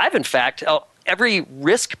 I've, in fact, every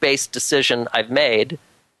risk-based decision I've made,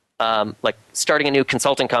 like starting a new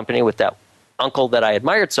consulting company with that uncle that I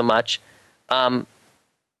admired so much, I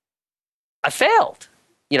failed.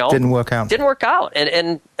 Didn't work out.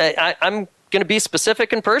 And I'm going to be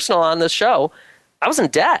specific and personal on this show. I was in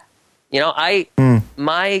debt.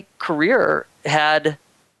 My career had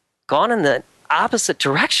gone in the opposite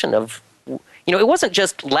direction of, it wasn't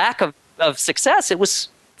just lack of success. It was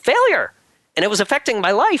failure. And it was affecting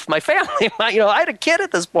my life, my family. I had a kid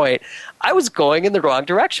at this point. I was going in the wrong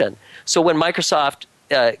direction. So when Microsoft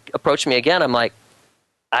approached me again, I'm like,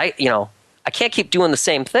 I can't keep doing the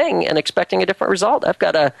same thing and expecting a different result. I've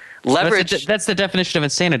got to leverage. That's the definition of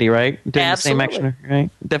insanity, right? Doing Absolutely. the same action, right?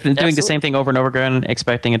 Doing the same thing over and over again,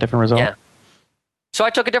 expecting a different result. Yeah. So I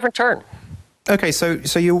took a different turn. Okay, so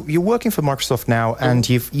you're working for Microsoft now, and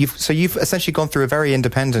you've essentially gone through a very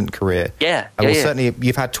independent career. Yeah. Certainly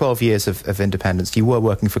you've had 12 years of independence. You were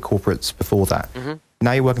working for corporates before that. Mm-hmm.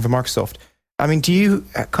 Now you're working for Microsoft. I mean, do you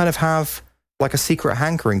kind of have like a secret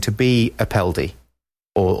hankering to be a Peldy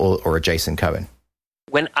or a Jason Cohen?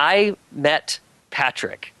 When I met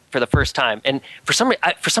Patrick for the first time, and for some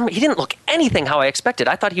reason, he didn't look anything how I expected.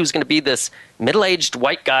 I thought he was going to be this middle-aged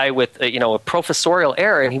white guy with a professorial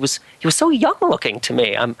air, and he was so young looking to me.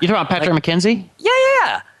 You talking about Patrick McKenzie?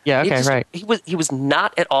 Yeah. Yeah, okay, right. He was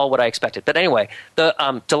not at all what I expected. But anyway,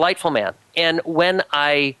 the delightful man. And when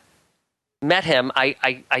I met him,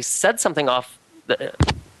 I said something off.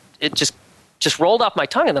 It just rolled off my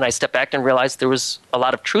tongue, and then I stepped back and realized there was a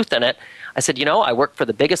lot of truth in it. I said, I work for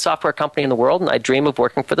the biggest software company in the world, and I dream of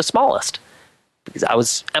working for the smallest. Because I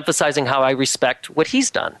was emphasizing how I respect what he's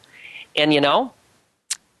done. And,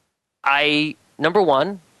 number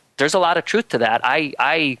one, there's a lot of truth to that.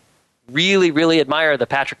 I really, really admire the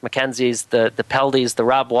Patrick McKenzies, the Peldys, the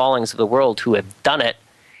Rob Wallings of the world who have done it.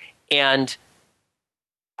 And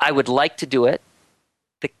I would like to do it.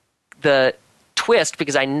 The twist,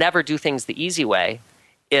 because I never do things the easy way,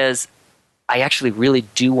 is I actually really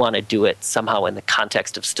do want to do it somehow in the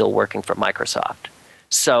context of still working for Microsoft.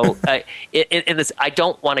 So I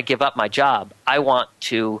don't want to give up my job. I want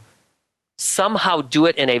to somehow do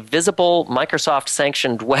it in a visible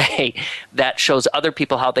Microsoft-sanctioned way that shows other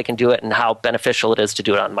people how they can do it and how beneficial it is to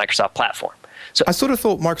do it on the Microsoft platform. So I sort of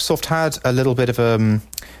thought Microsoft had a little bit of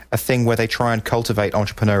a thing where they try and cultivate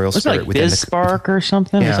entrepreneurial spirit like within BizSpark or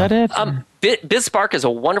something? Yeah. Is that it? BizSpark is a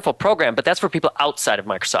wonderful program, but that's for people outside of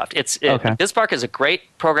Microsoft. Okay. BizSpark is a great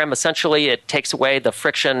program. Essentially, it takes away the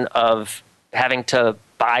friction of having to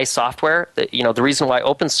buy software. The reason why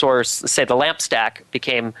open source, say the LAMP stack,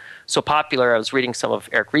 became so popular. I was reading some of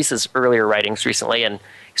Eric Ries's earlier writings recently, and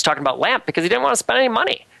he's talking about LAMP because he didn't want to spend any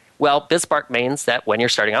money. Well, BizSpark means that when you're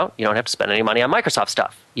starting out, you don't have to spend any money on Microsoft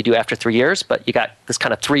stuff. You do after 3 years, but you got this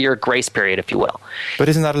kind of 3-year grace period, if you will. But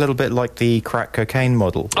isn't that a little bit like the crack cocaine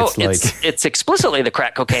model? It's explicitly the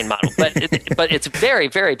crack cocaine model, but it's very,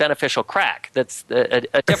 very beneficial crack. That's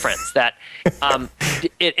a difference. That,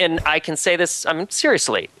 and I can say this,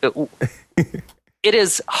 seriously, it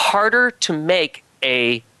is harder to make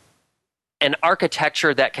an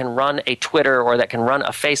architecture that can run a Twitter or that can run a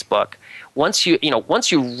Facebook. Once you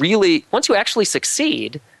actually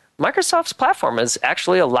succeed, Microsoft's platform is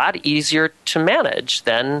actually a lot easier to manage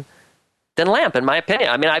than LAMP, in my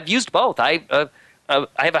opinion. I've used both. I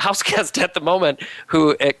have a house guest at the moment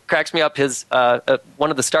who, it cracks me up. His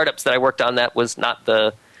one of the startups that I worked on that was not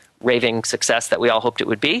the raving success that we all hoped it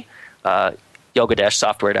would be.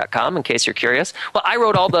 yoga-software.com, in case you're curious. Well, I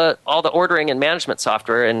wrote all the ordering and management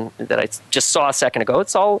software, and that I just saw a second ago.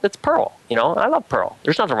 It's Perl. I love Perl.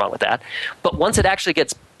 There's nothing wrong with that. But once it actually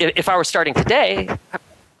gets, if I were starting today,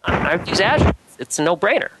 I would use Azure. It's a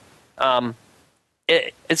no-brainer. I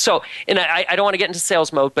don't want to get into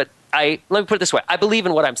sales mode, but let me put it this way: I believe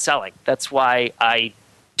in what I'm selling. That's why I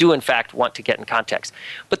do, in fact, want to get in context.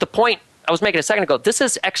 But the point I was making a second ago: this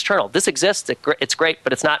is external. This exists. It's great,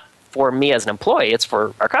 but it's not for me as an employee. It's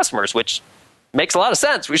for our customers, which makes a lot of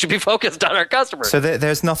sense. We should be focused on our customers. So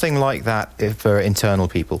there's nothing like that for internal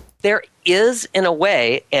people? There is, in a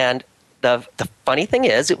way, and the funny thing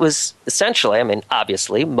is, it was essentially,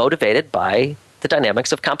 obviously, motivated by the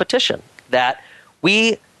dynamics of competition. That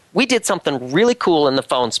we did something really cool in the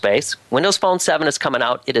phone space. Windows Phone 7 is coming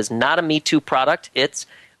out. It is not a Me Too product. It's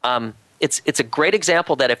a great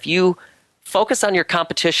example that if you focus on your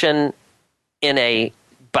competition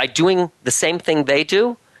by doing the same thing they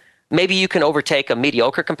do, maybe you can overtake a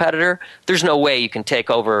mediocre competitor. There's no way you can take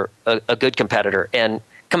over a good competitor. And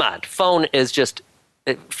come on, phone is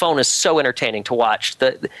so entertaining to watch.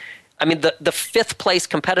 The fifth place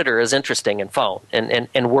competitor is interesting in phone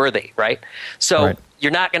and worthy, right? So right.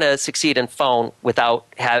 You're not going to succeed in phone with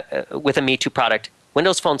a Me Too product.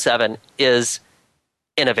 Windows Phone 7 is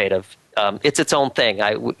innovative. It's its own thing.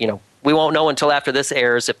 We won't know until after this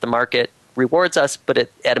airs if the market rewards us, but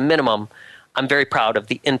at a minimum, I'm very proud of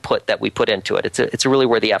the input that we put into it. It's a really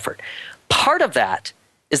worthy effort. Part of that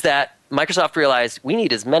is that Microsoft realized we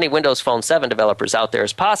need as many Windows Phone 7 developers out there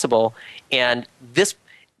as possible, and this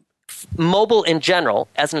mobile in general,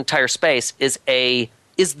 as an entire space, is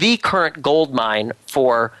the current gold mine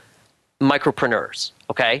for micropreneurs.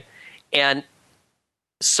 Okay, and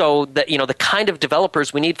so that the kind of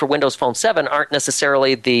developers we need for Windows Phone 7 aren't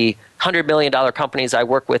necessarily the $100 million companies I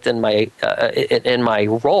work with in my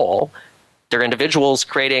role. They're individuals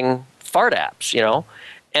creating fart apps,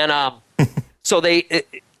 and so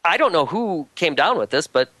I don't know who came down with this,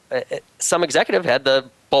 but some executive had the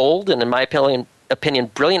bold and, in my opinion,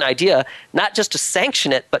 brilliant idea not just to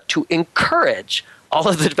sanction it, but to encourage all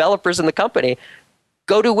of the developers in the company.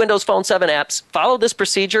 Go to Windows Phone 7 apps, follow this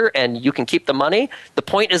procedure, and you can keep the money. The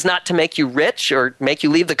point is not to make you rich or make you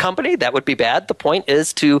leave the company. That would be bad. The point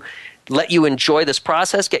is to let you enjoy this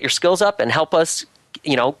process, get your skills up, and help us,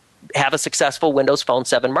 have a successful Windows Phone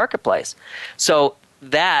 7 marketplace. So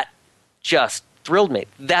that just thrilled me.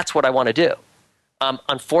 That's what I want to do.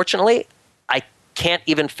 Unfortunately, I can't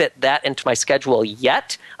even fit that into my schedule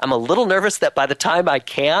yet. I'm a little nervous that by the time I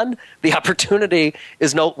can, the opportunity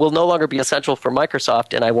will no longer be essential for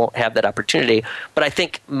Microsoft, and I won't have that opportunity. But I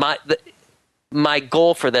think my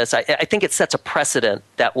goal for this, I think it sets a precedent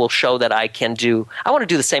that will show that I want to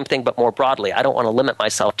do the same thing but more broadly. I don't want to limit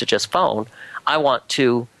myself to just phone. I want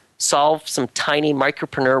to solve some tiny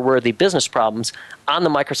micropreneur-worthy business problems on the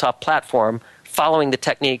Microsoft platform, following the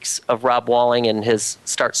techniques of Rob Walling and his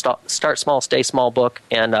Start Small, Stay Small book,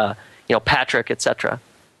 and Patrick, etc.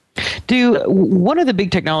 One of the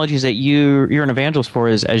big technologies that you're an evangelist for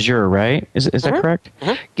is Azure, right? Is that correct?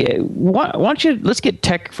 Mm-hmm. Why don't you, let's get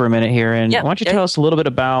tech for a minute here, and why don't you tell us a little bit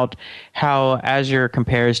about how Azure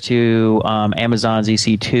compares to Amazon's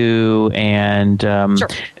EC2 and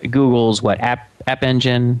Google's App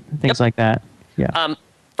Engine, things like that? Yeah.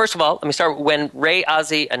 First of all, let me start. When Ray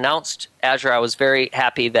Ozzie announced Azure, I was very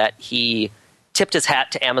happy that he tipped his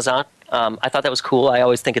hat to Amazon. I thought that was cool. I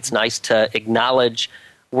always think it's nice to acknowledge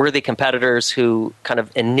worthy competitors who kind of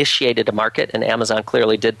initiated a market, and Amazon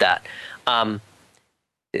clearly did that. I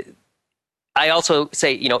also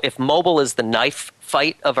say, if mobile is the knife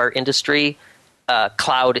fight of our industry,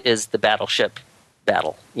 cloud is the battleship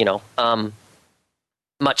battle.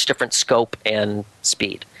 Much different scope and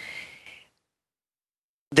speed.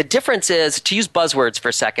 The difference is, to use buzzwords for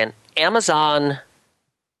a second, Amazon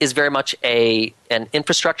is very much an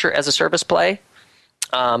infrastructure as a service play.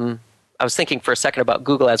 I was thinking for a second about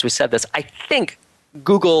Google as we said this. I think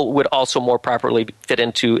Google would also more properly fit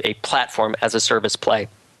into a platform as a service play.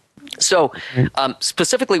 So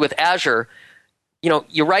specifically with Azure,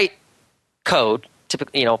 you write code.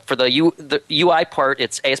 Typically, for the UI part,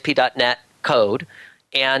 it's ASP.NET code,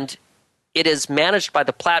 and it is managed by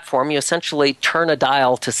the platform. You essentially turn a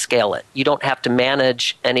dial to scale it. You don't have to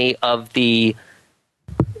manage any of the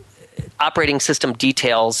operating system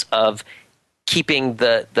details of keeping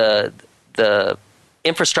the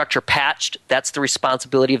infrastructure patched. That's the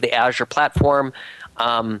responsibility of the Azure platform.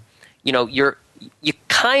 You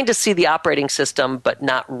kind of see the operating system, but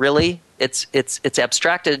not really. It's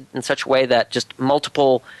abstracted in such a way that just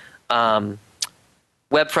multiple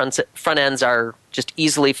web front ends are just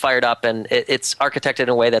easily fired up, and it's architected in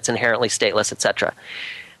a way that's inherently stateless, etc.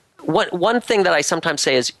 One thing that I sometimes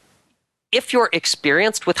say is, if you're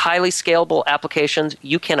experienced with highly scalable applications,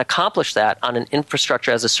 you can accomplish that on an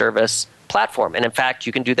infrastructure as a service platform. And in fact,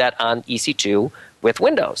 you can do that on EC2 with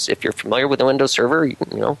Windows. If you're familiar with the Windows server,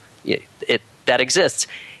 that exists.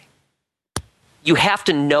 You have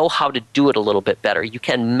to know how to do it a little bit better. You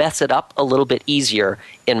can mess it up a little bit easier,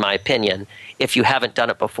 in my opinion, if you haven't done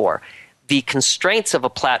it before. The constraints of a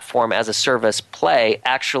platform as a service play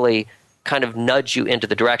actually kind of nudge you into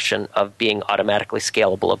the direction of being automatically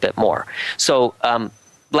scalable a bit more. So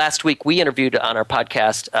last week we interviewed on our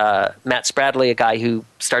podcast Matt Spradley, a guy who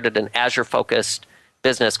started an Azure-focused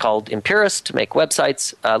business called Empirist to make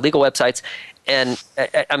websites, legal websites. And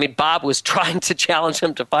I mean, Bob was trying to challenge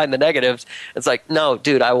him to find the negatives. It's like, no,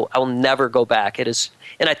 dude, I will never go back. It is,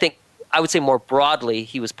 and I think I would say more broadly,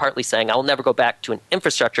 he was partly saying, I will never go back to an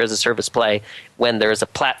infrastructure as a service play when there is a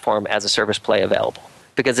platform as a service play available.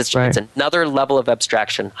 Because it's another level of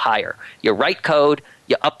abstraction higher. You write code,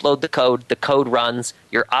 you upload the code runs.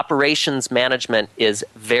 Your operations management is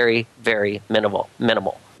very, very minimal.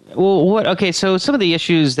 Well, okay, so some of the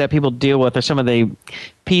issues that people deal with are some of the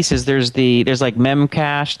pieces. There's like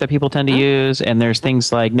memcache that people tend to use, and there's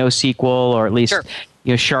things like NoSQL, or at least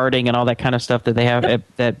sharding and all that kind of stuff that they have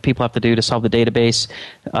that people have to do to solve the database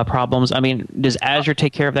problems. I mean, does Azure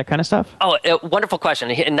take care of that kind of stuff? Oh, wonderful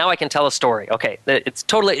question. And now I can tell a story. Okay,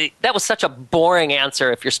 that was such a boring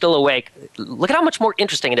answer. If you're still awake, look at how much more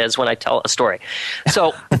interesting it is when I tell a story.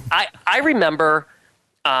 So I remember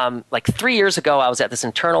like 3 years ago, I was at this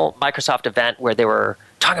internal Microsoft event where they were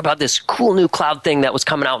talking about this cool new cloud thing that was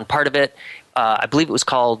coming out, and part of it, I believe it was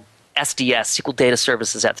called SDS, SQL Data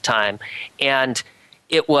Services at the time, and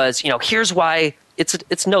it was, here's why it's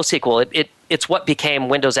NoSQL. It's what became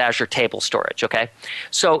Windows Azure Table Storage. Okay,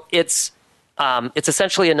 so it's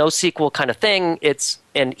essentially a NoSQL kind of thing.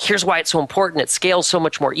 And here's why it's so important. It scales so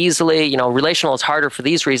much more easily. Relational is harder for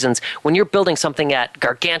these reasons. When you're building something at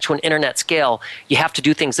gargantuan internet scale, you have to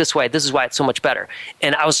do things this way. This is why it's so much better.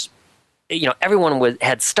 And everyone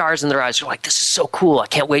had stars in their eyes. They're like, this is so cool. I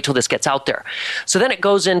can't wait till this gets out there. So then it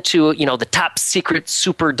goes into, the top secret,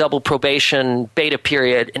 super double probation beta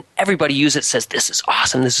period, and everybody uses it, says, this is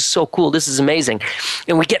awesome. This is so cool. This is amazing.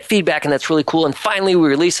 And we get feedback, and that's really cool. And finally, we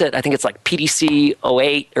release it. I think it's like PDC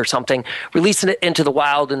 08 or something, releasing it into the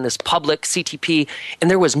wild in this public CTP, and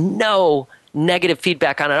there was no negative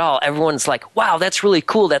feedback on it all. Everyone's like, wow, that's really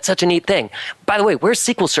cool. That's such a neat thing. By the way, where's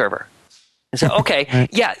SQL Server? And so, okay, right.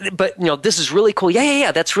 Yeah, but this is really cool.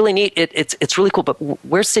 Yeah, that's really neat. It's really cool. But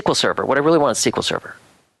where's SQL Server? What I really want is SQL Server.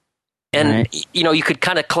 And right. You could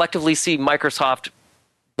kind of collectively see Microsoft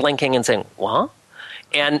blinking and saying, "What?"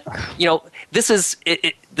 And this is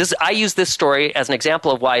this. I use this story as an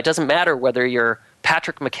example of why it doesn't matter whether you're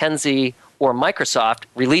Patrick McKenzie or Microsoft.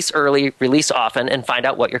 Release early, release often, and find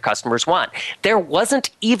out what your customers want. There wasn't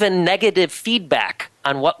even negative feedback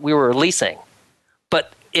on what we were releasing,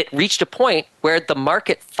 but it reached a point where the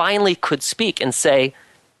market finally could speak and say,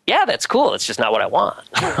 yeah, that's cool. It's just not what I want.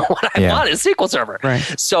 What I want is SQL Server. Right.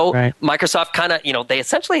 So right. Microsoft kind of, they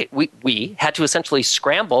essentially, we had to essentially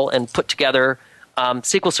scramble and put together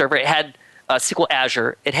SQL Server. It had SQL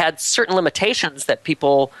Azure. It had certain limitations that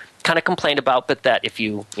people kind of complained about, but that if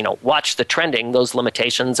you, watch the trending, those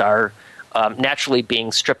limitations are naturally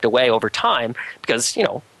being stripped away over time because, it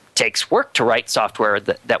takes work to write software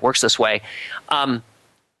that works this way.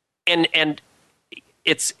 And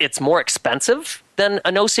it's more expensive than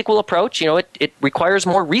a NoSQL approach. It requires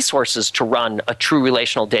more resources to run a true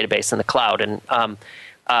relational database in the cloud, and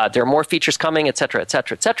there are more features coming, et cetera, et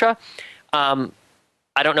cetera, et cetera.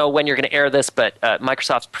 I don't know when you're going to air this, but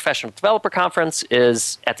Microsoft's Professional Developer Conference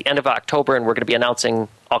is at the end of October, and we're going to be announcing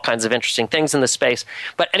all kinds of interesting things in this space.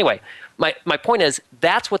 But anyway, my point is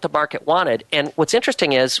that's what the market wanted. And what's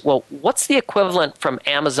interesting is, well, what's the equivalent from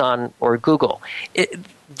Amazon or Google?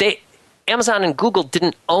 Amazon and Google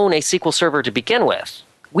didn't own a SQL Server to begin with.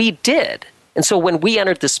 We did. And so when we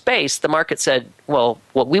entered the space, the market said, well,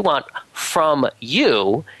 what we want from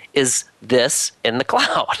you is this in the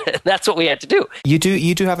cloud. That's what we had to do. You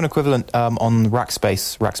do have an equivalent on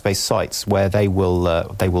Rackspace sites where they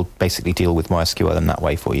will basically deal with MySQL in that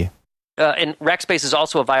way for you. And Rackspace is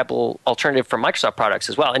also a viable alternative for Microsoft products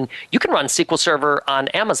as well. And you can run SQL Server on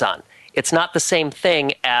Amazon. It's not the same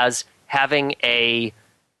thing as having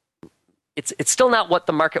it's still not what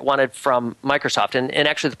the market wanted from Microsoft. And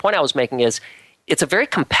actually the point I was making is it's a very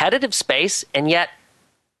competitive space, and yet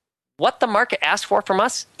what the market asked for from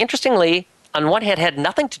us, interestingly, on one hand, had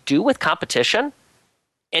nothing to do with competition,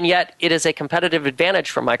 and yet it is a competitive advantage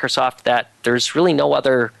for Microsoft that there's really no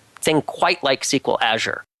other thing quite like SQL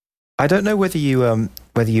Azure. I don't know whether you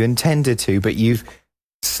intended to, but you've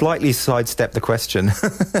slightly sidestepped the question.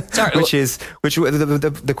 Sorry,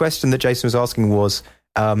 the question that Jason was asking was,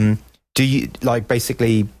 do you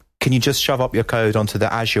basically? Can you just shove up your code onto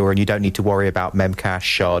the Azure and you don't need to worry about memcache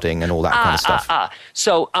sharding and all that kind of stuff?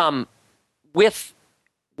 So with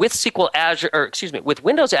SQL Azure, or excuse me, with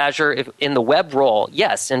Windows Azure in the web role,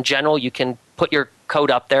 yes, in general you can put your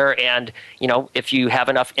code up there, and if you have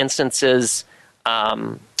enough instances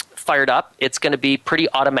fired up, it's going to be pretty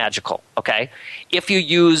automagical. Okay, if you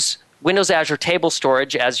use Windows Azure Table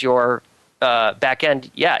Storage as your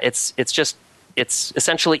backend, yeah, it's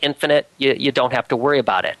essentially infinite. You don't have to worry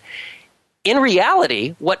about it. In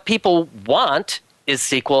reality, what people want is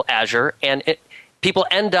SQL Azure, and people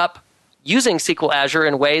end up using SQL Azure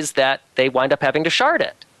in ways that they wind up having to shard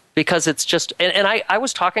it because it's just. And I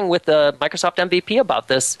was talking with the Microsoft MVP about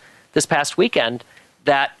this past weekend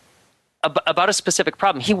about a specific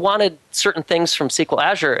problem. He wanted certain things from SQL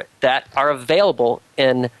Azure that are available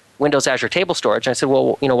in Windows Azure Table Storage. And I said,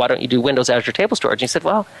 well, why don't you do Windows Azure Table Storage? And he said,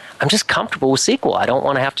 well, I'm just comfortable with SQL. I don't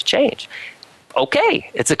want to have to change.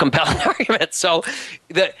 Okay, it's a compelling argument. So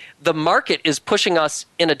the market is pushing us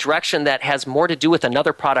in a direction that has more to do with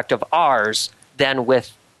another product of ours than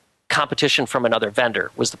with competition from another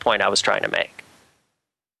vendor, was the point I was trying to make.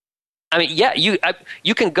 I mean, yeah,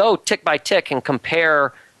 you can go tick by tick and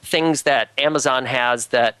compare things that Amazon has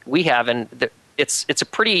that we have, and it's a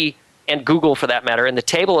pretty, and Google for that matter, and the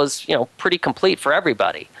table is pretty complete for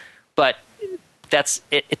everybody. But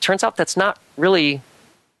it turns out that's not really.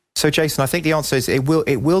 So Jason, I think the answer is it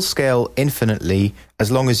will scale infinitely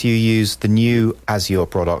as long as you use the new Azure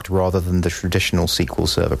product rather than the traditional SQL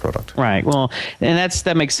Server product. Right. Well, and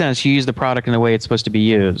that makes sense. You use the product in the way it's supposed to be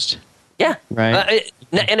used. Yeah. Right.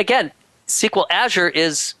 And again, SQL Azure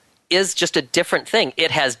is just a different thing.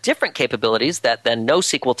 It has different capabilities that then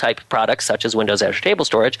NoSQL type products such as Windows Azure Table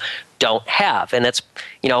Storage don't have. And it's,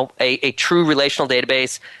 a true relational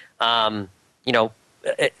database.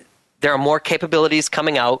 there are more capabilities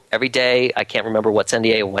coming out every day. I can't remember what's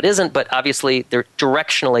NDA and what isn't, but obviously,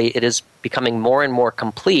 directionally, it is becoming more and more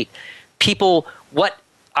complete. What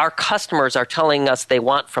our customers are telling us they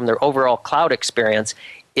want from their overall cloud experience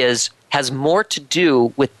has more to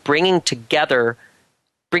do with bringing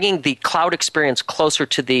the cloud experience closer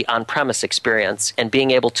to the on-premise experience and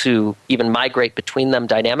being able to even migrate between them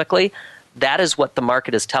dynamically. That is what the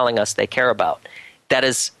market is telling us they care about.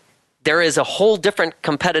 There is a whole different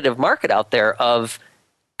competitive market out there of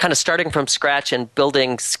kind of starting from scratch and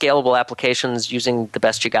building scalable applications using the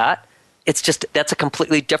best you got. That's a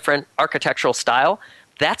completely different architectural style.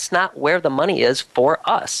 That's not where the money is for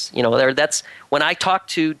us. That's when I talk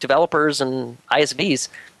to developers and ISVs,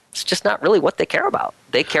 it's just not really what they care about.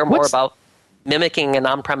 They care more about mimicking an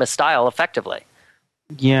on-premise style effectively.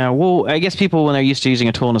 Yeah, well, I guess people, when they're used to using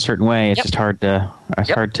a tool in a certain way, it's just hard to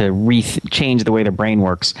change the way their brain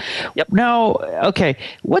works. Yep. Now, okay,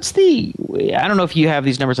 I don't know if you have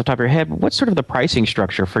these numbers off the top of your head, but what's sort of the pricing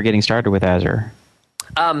structure for getting started with Azure?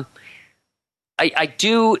 I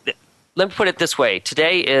do. Let me put it this way.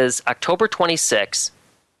 Today is October 26th.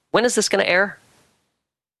 When is this going to air?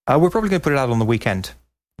 We're probably going to put it out on the weekend.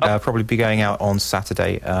 Probably be going out on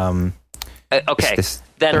Saturday. Okay.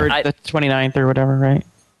 Then the 29th or whatever, right?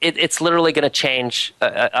 It's literally going to change.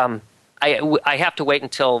 I have to wait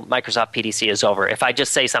until Microsoft PDC is over. If I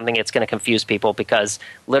just say something, it's going to confuse people because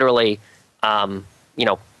literally,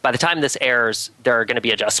 by the time this airs, there are going to be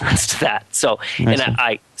adjustments to that. So,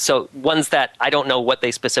 so ones that I don't know what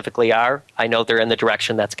they specifically are, I know they're in the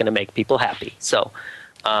direction that's going to make people happy. So,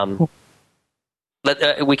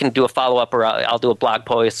 we can do a follow-up, or I'll do a blog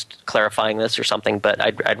post clarifying this or something. But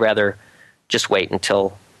I'd rather just wait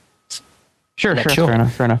until. Sure. Fair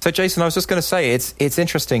enough. So, Jason, I was just going to say it's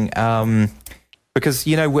interesting because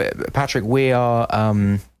Patrick, we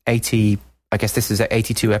are 80. I guess this is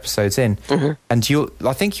 82 episodes in, and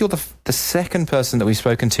I think you're the second person that we've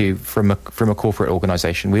spoken to from a corporate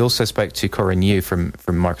organization. We also spoke to Corinne Yu from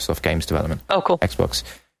Microsoft Games Development. Oh, cool. Xbox,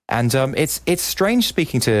 and it's strange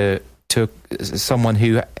speaking to someone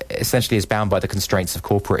who essentially is bound by the constraints of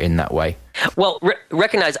corporate in that way. Well,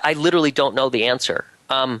 recognize I literally don't know the answer.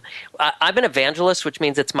 I'm an evangelist, which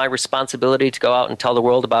means it's my responsibility to go out and tell the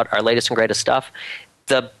world about our latest and greatest stuff.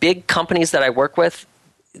 The big companies that I work with,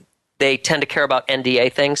 they tend to care about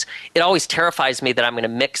NDA things. It always terrifies me that I'm going to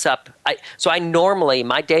mix up. So normally,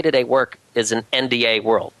 my day-to-day work is an NDA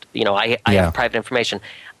world. I have private information.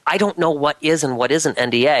 I don't know what is and what isn't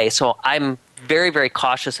NDA, so I'm very, very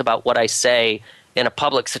cautious about what I say in a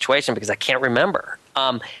public situation because I can't remember.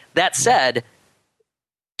 That said,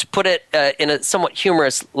 to put it in a somewhat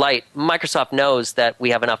humorous light, Microsoft knows that we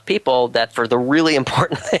have enough people that for the really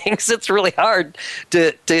important things, it's really hard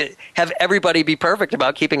to have everybody be perfect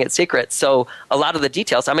about keeping it secret. So a lot of the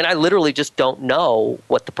details, I literally just don't know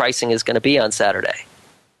what the pricing is going to be on Saturday.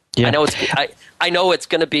 Yeah. I know it's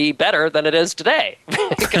going to be better than it is today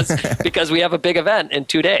because we have a big event in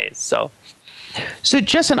 2 days. So,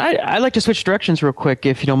 Justin, I'd like to switch directions real quick,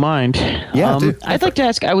 if you don't mind. Yeah, I'd like to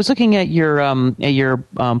ask. I was looking at your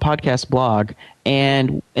podcast blog,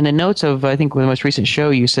 and in the notes of I think the most recent show,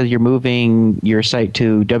 you said you're moving your site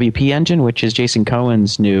to WP Engine, which is Jason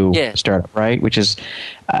Cohen's new startup, right? Which is,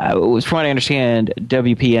 from what I understand,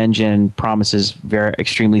 WP Engine promises very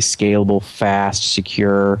extremely scalable, fast,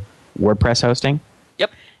 secure WordPress hosting.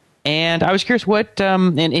 And I was curious what,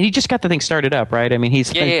 and he just got the thing started up, right?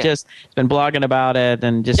 He's just been blogging about it,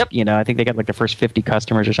 and I think they got like the first 50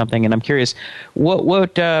 customers or something. And I'm curious, why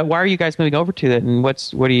are you guys moving over to that, and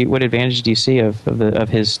what advantage do you see of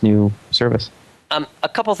his new service? A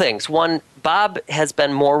couple things. One, Bob has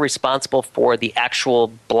been more responsible for the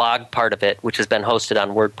actual blog part of it, which has been hosted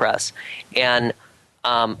on WordPress, and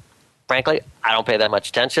frankly, I don't pay that much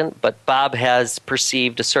attention, but Bob has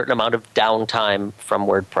perceived a certain amount of downtime from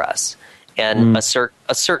WordPress and a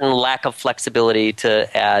certain lack of flexibility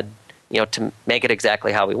to add, to make it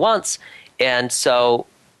exactly how he wants. And so,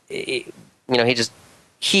 he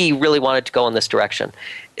really wanted to go in this direction.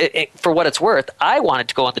 For what it's worth, I wanted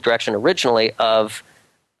to go in the direction originally of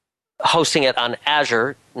hosting it on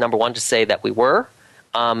Azure, number one, to say that we were.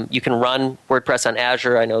 You can run WordPress on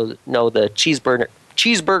Azure. I know the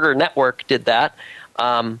Cheeseburger Network did that,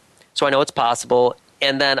 so I know it's possible.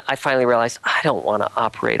 And then I finally realized I don't want to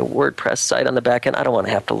operate a WordPress site on the back end. I don't want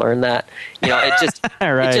to have to learn that.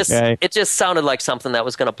 It just sounded like something that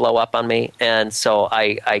was going to blow up on me. And so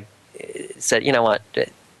I said, you know what,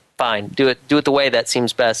 fine, do it the way that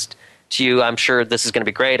seems best to you. I'm sure this is going to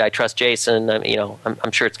be great. I trust Jason.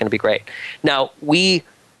 I'm sure it's going to be great. Now we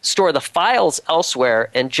store the files elsewhere,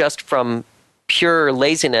 and just from pure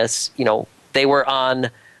laziness, they were on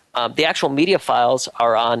The actual media files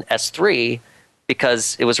are on S3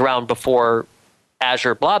 because it was around before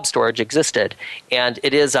Azure Blob Storage existed. And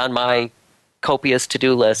it is on my copious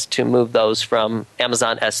to-do list to move those from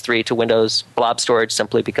Amazon S3 to Windows Blob Storage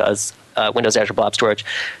simply because Windows Azure Blob Storage,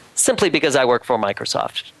 simply because I work for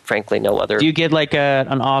Microsoft. Frankly, no other. Do you get like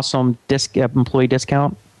an awesome employee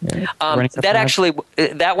discount?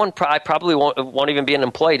 That one I probably won't even be an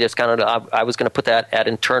employee discount. I was going to put that at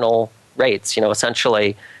internal rates.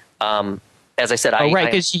 Essentially, as I said, right,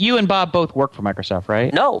 because you and Bob both work for Microsoft,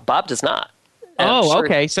 right? No, Bob does not.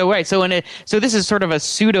 Okay. So this is sort of a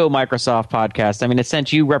pseudo Microsoft podcast. I mean, in a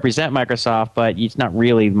sense, you represent Microsoft, but it's not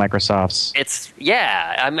really Microsoft's. It's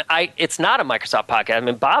not a Microsoft podcast. I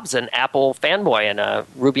mean, Bob's an Apple fanboy and a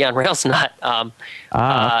Ruby on Rails nut.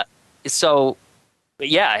 So,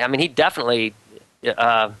 yeah, I mean, he definitely,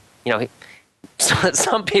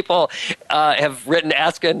 some people have written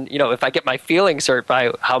asking, if I get my feelings hurt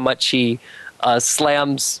by how much he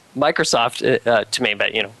slams Microsoft to me,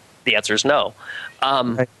 but the answer is no.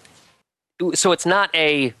 Right. So it's not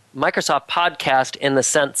a Microsoft podcast in the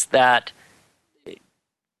sense that,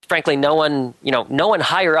 frankly, no one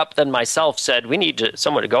higher up than myself said we need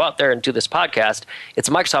someone to go out there and do this podcast. It's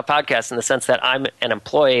a Microsoft podcast in the sense that I'm an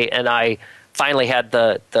employee, and I finally had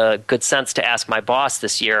the good sense to ask my boss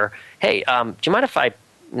this year, hey, do you mind if I,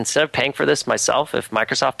 instead of paying for this myself, if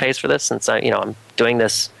Microsoft pays for this, since I'm doing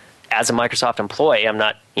this as a Microsoft employee, I'm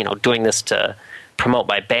not doing this to promote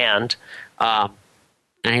my band.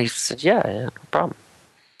 And he said, yeah, no problem.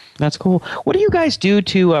 That's cool. What do you guys do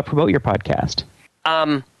to promote your podcast?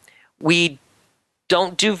 We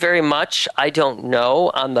don't do very much. I don't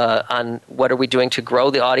know on what are we doing to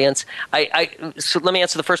grow the audience. So let me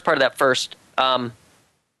answer the first part of that first. I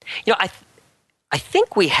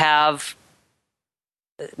think we have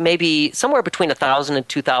maybe somewhere between 1,000 and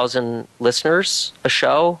 2,000 listeners a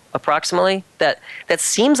show, approximately. That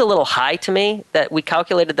seems a little high to me. That we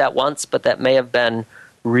calculated that once, but that may have been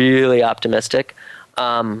really optimistic.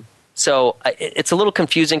 So it's a little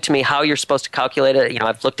confusing to me how you're supposed to calculate it.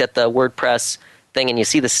 I've looked at the WordPress thing, and you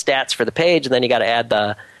see the stats for the page, and then you got to add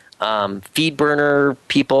the feed burner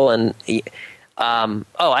people. And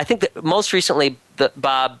I think that most recently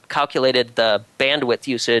Bob calculated the bandwidth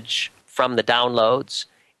usage from the downloads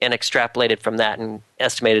and extrapolated from that and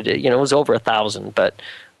estimated it. It was over 1,000. But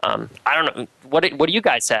I don't know. What do you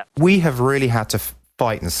guys have? We have really had to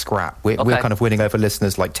fight and scrap. We're kind of winning over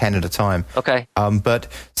listeners like 10 at a time. Okay. But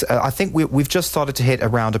I think we've just started to hit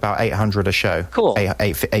around about 800 a show. Cool.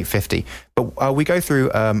 850. But we go through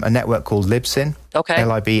a network called Libsyn. Okay.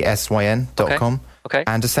 libsyn.com. Okay.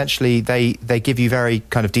 And essentially they give you very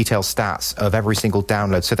kind of detailed stats of every single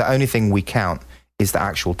download. So the only thing we count is the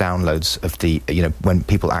actual downloads of the, when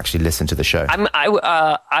people actually listen to the show.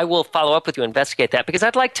 I will follow up with you, investigate that, because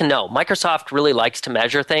I'd like to know. Microsoft really likes to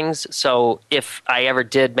measure things, so if I ever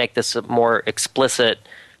did make this a more explicit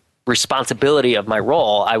responsibility of my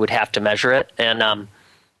role, I would have to measure it. And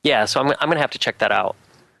so I'm going to have to check that out.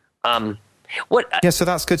 So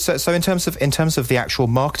that's good. So in terms of the actual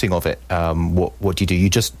marketing of it, what do? You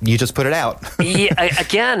just put it out?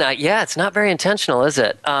 It's not very intentional, is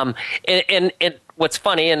it? And what's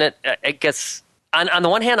funny, and I guess on the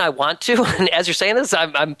one hand, I want to, and as you're saying this,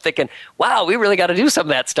 I'm thinking, wow, we really got to do some of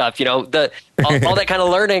that stuff. All that kind of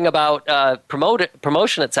learning about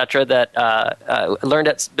promotion, etc. That I learned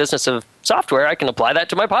at Business of Software, I can apply that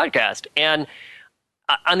to my podcast. And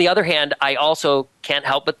on the other hand, I also can't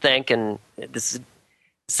help but think, and this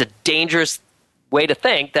is a dangerous way to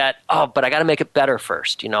think, that, but I got to make it better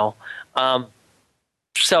first,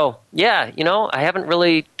 So, I haven't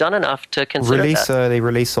really done enough to consider release that. Early,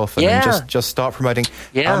 release often, and just start promoting.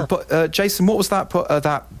 Yeah. But Jason, what was that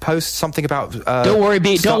post? Something about don't worry,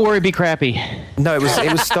 be crappy. No, it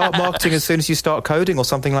was start marketing as soon as you start coding, or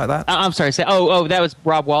something like that. I'm sorry. That was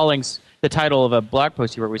Rob Walling's. The title of a blog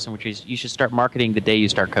post you wrote recently, which is "You should start marketing the day you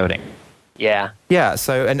start coding." Yeah. Yeah.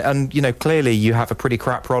 So, and clearly you have a pretty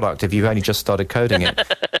crap product if you've only just started coding it,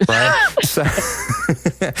 right?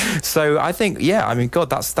 So I think,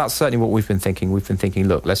 God, that's certainly what we've been thinking. We've been thinking,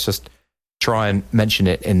 look, let's just try and mention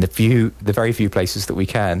it in the very few places that we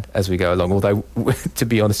can as we go along. Although, to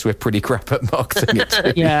be honest, we're pretty crap at marketing it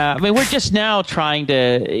too. Yeah, I mean, we're just now trying to.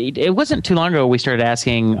 It wasn't too long ago we started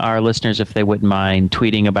asking our listeners if they wouldn't mind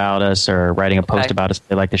tweeting about us or writing a post about us if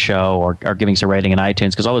they like the show, or giving us a rating in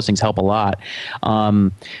iTunes, because all those things help a lot.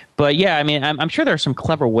 But yeah, I mean, I'm sure there are some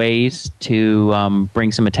clever ways to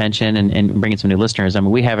bring some attention and bring in some new listeners. I mean,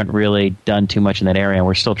 we haven't really done too much in that area, and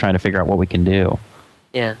we're still trying to figure out what we can do.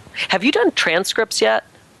 Yeah. Have you done transcripts yet?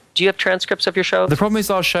 Do you have transcripts of your shows? The problem is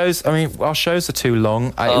our shows are too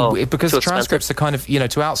long. Because transcripts are kind of, to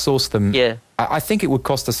outsource them. Yeah. I think it would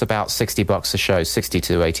cost us about $60 a show, $60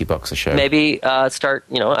 to $80 a show. Maybe start,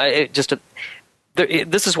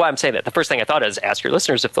 this is why I'm saying that. The first thing I thought is ask your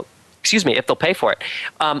listeners if they'll pay for it.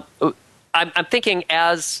 I'm thinking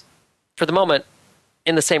for the moment,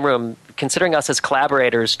 in the same room, considering us as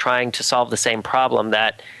collaborators trying to solve the same problem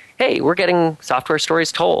that, hey, we're getting software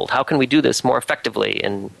stories told. How can we do this more effectively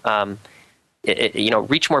and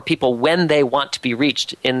reach more people when they want to be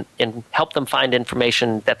reached and help them find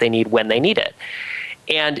information that they need when they need it?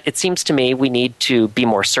 And it seems to me we need to be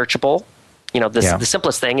more searchable. The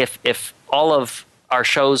simplest thing, if all of our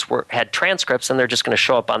shows had transcripts, then they're just going to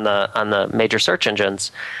show up on the major search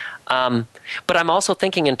engines. But I'm also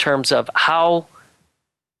thinking in terms of how.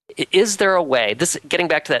 Is there a way, getting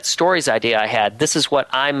back to that stories idea I had, this is what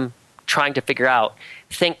I'm trying to figure out.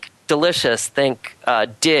 Think Delicious, think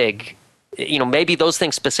Dig, maybe those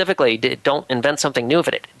things specifically, don't invent something new if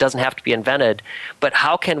it doesn't have to be invented, but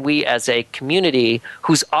how can we as a community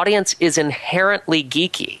whose audience is inherently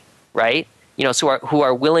geeky, right? Who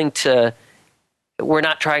are willing to, we're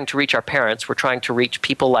not trying to reach our parents, we're trying to reach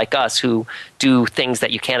people like us who do things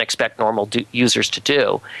that you can't expect normal users to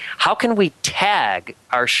do. How can we tag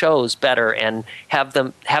our shows better and have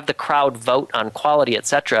the crowd vote on quality,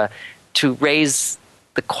 etc., to raise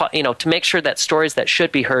to make sure that stories that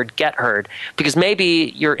should be heard get heard? Because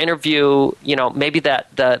maybe your interview, maybe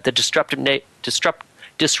that the disruptive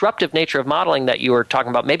nature of modeling that you were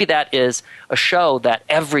talking about, maybe that is a show that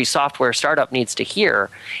every software startup needs to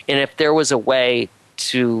hear. And if there was a way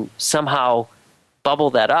to somehow bubble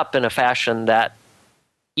that up in a fashion that,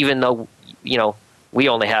 even though, we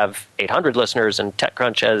only have 800 listeners and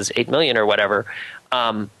TechCrunch has 8 million or whatever,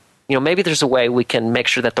 maybe there's a way we can make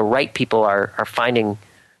sure that the right people are finding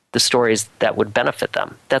the stories that would benefit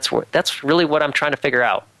them. That's really what I'm trying to figure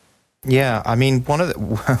out. Yeah, I mean, one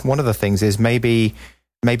of the things is maybe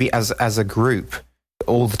as a group,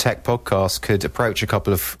 all the tech podcasts could approach a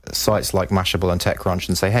couple of sites like Mashable and TechCrunch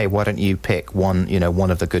and say, hey, why don't you pick one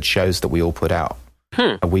of the good shows that we all put out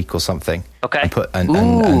a week or something? Okay. And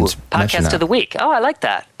podcast of the week. Oh, I like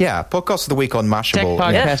that. Yeah, podcast of the week on Mashable.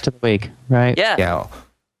 Tech podcast of the week, right? Yeah.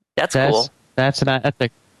 That's cool.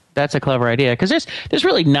 That's a clever idea, because there's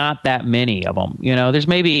really not that many of them. There's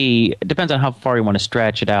maybe, it depends on how far you want to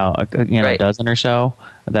stretch it out. A dozen or so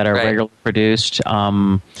that are regularly produced.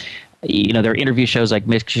 There are interview shows like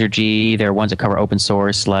Mixture G. There are ones that cover open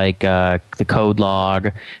source like the Code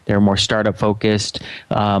Log. They're more startup focused,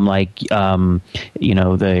 like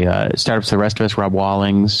the Startups for the Rest of Us, Rob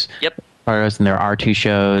Wallings. Yep. And there are R2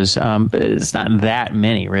 shows. But it's not that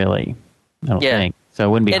many, really, I don't think. So it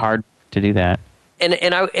wouldn't be hard to do that.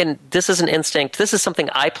 And this is an instinct. This is something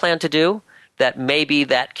I plan to do, that maybe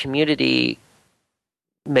that community,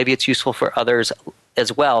 maybe it's useful for others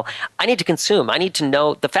as well. I need to consume. I need to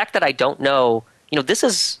know. The fact that I don't know, this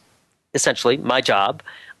is essentially my job.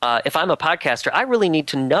 If I'm a podcaster, I really need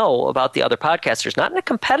to know about the other podcasters, not in a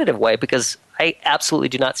competitive way, because I absolutely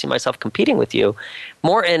do not see myself competing with you.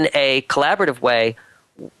 More in a collaborative way.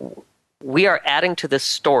 We are adding to this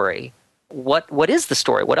story. What is the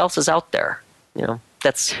story? What else is out there?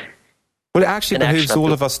 That's. Well, it actually behooves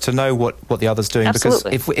all of us to know what the other's doing.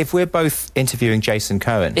 Absolutely. Because if we're both interviewing Jason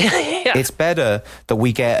Cohen, it's better that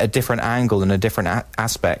we get a different angle and a different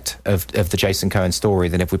aspect of the Jason Cohen story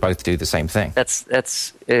than if we both do the same thing.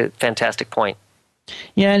 That's a fantastic point.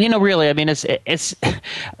 Yeah, and really, I mean, it's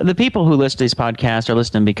the people who listen to these podcasts are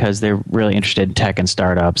listening because they're really interested in tech and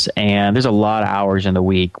startups. And there's a lot of hours in the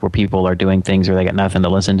week where people are doing things where they got nothing to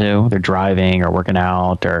listen to. They're driving or working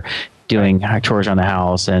out or doing chores around the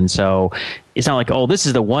house. And so it's not like, oh, this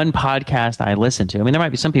is the one podcast I listen to. I mean, there might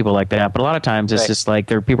be some people like that, but a lot of times it's just like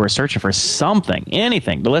people are searching for something,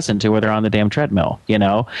 anything to listen to, where they're on the damn treadmill,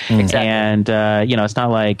 Exactly. And, it's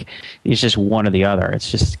not like it's just one or the other.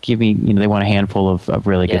 It's just they want a handful of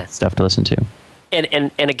really good stuff to listen to.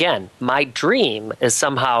 And again, my dream is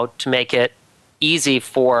somehow to make it easy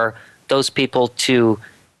for those people to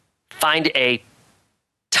find a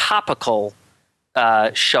topical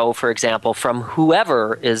show, for example, from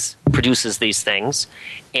whoever produces these things,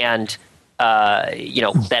 and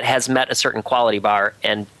that has met a certain quality bar,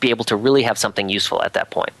 and be able to really have something useful at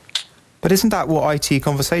that point. But isn't that what IT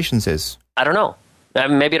Conversations is? I don't know.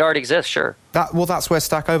 Maybe it already exists. Sure. That's where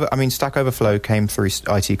Stack Overflow came through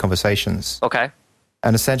IT Conversations. Okay.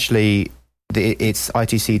 And essentially, it's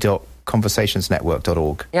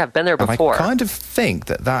itc.conversationsnetwork.org. Yeah, I've been there before. And I kind of think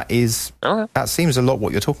that seems a lot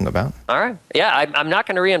what you're talking about. All right. Yeah, I'm not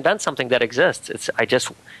going to reinvent something that exists.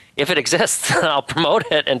 If it exists, I'll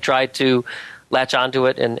promote it and try to latch onto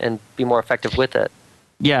it and be more effective with it.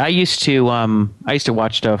 Yeah, I used to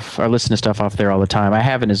watch stuff or listen to stuff off there all the time. I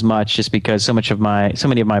haven't as much just because so many of my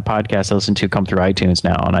podcasts I listen to come through iTunes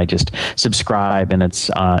now, and I just subscribe and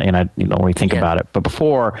it's and I don't really think about it. But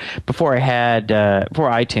before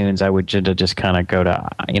iTunes, I would just kind of go to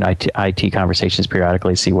IT conversations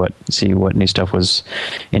periodically, see what new stuff was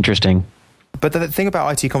interesting. But the thing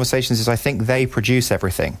about IT conversations is I think they produce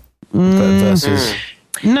everything versus.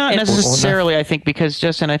 Not necessarily, I think, because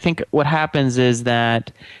Justin, I think what happens is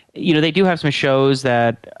that they do have some shows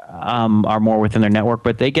that are more within their network,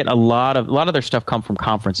 but they get a lot of their stuff come from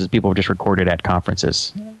conferences. People have just recorded at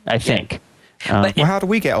conferences, I think. Well, how do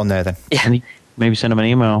we get on there then? Yeah. Maybe send them an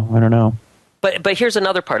email. I don't know. But here's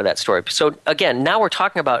another part of that story. So again, now we're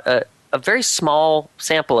talking about a very small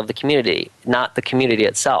sample of the community, not the community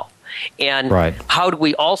itself. And how do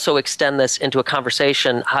we also extend this into a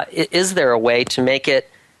conversation? Is there a way to make it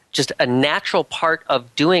just a natural part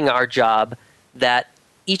of doing our job that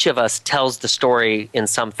each of us tells the story in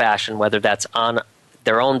some fashion, whether that's on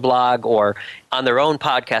their own blog or on their own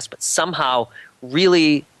podcast, but somehow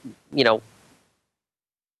really,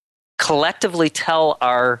 collectively tell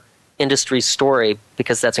our industry's story,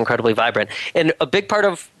 because that's incredibly vibrant. And a big part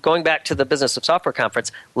of going back to the Business of Software conference,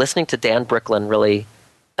 listening to Dan Bricklin really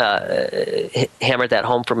hammered that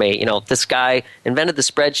home for me. This guy invented the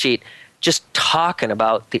spreadsheet, just talking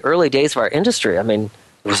about the early days of our industry. I mean,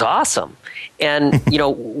 it was awesome. And,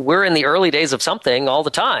 we're in the early days of something all the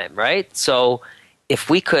time, right? So if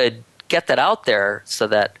we could get that out there so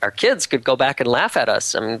that our kids could go back and laugh at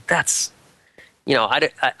us, I mean, that's,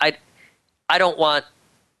 I don't want,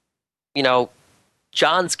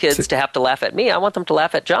 John's kids to have to laugh at me. I want them to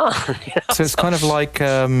laugh at John. So it's kind of like...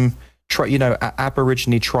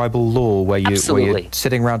 Aborigine tribal lore, where you're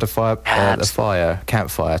sitting around a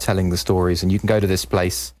campfire, telling the stories, and you can go to this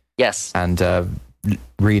place, and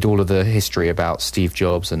read all of the history about Steve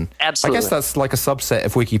Jobs, and absolutely. I guess that's like a subset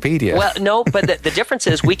of Wikipedia. Well, no, but the difference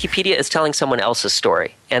is Wikipedia is telling someone else's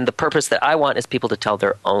story, and the purpose that I want is people to tell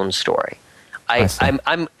their own story.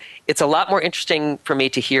 It's a lot more interesting for me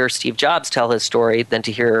to hear Steve Jobs tell his story than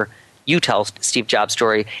to hear you tell Steve Jobs'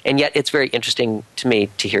 story, and yet it's very interesting to me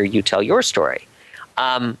to hear you tell your story.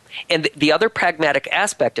 And the other pragmatic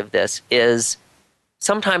aspect of this is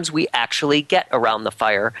sometimes we actually get around the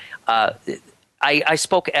fire. I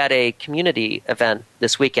spoke at a community event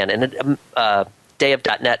this weekend, and a Day of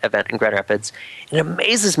 .NET event in Grand Rapids. And it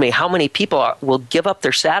amazes me how many people will give up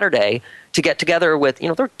their Saturday to get together with,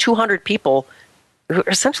 there are 200 people who are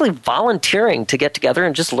essentially volunteering to get together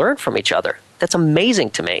and just learn from each other. That's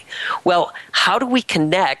amazing to me. Well, how do we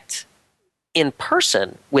connect in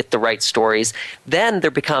person with the right stories? Then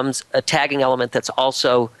there becomes a tagging element that's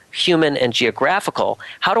also human and geographical.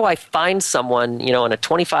 How do I find someone, in a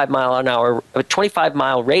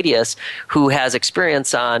 25-mile radius who has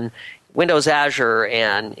experience on Windows Azure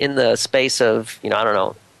and in the space of,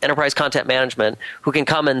 enterprise content management, who can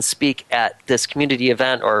come and speak at this community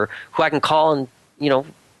event, or who I can call and,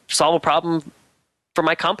 solve a problem for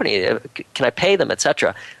my company? Can I pay them,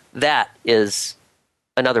 etc.? That is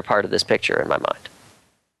another part of this picture in my mind.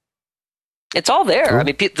 It's all there. Cool. I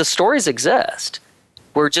mean, the stories exist.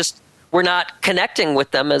 We're not connecting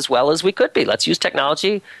with them as well as we could be. Let's use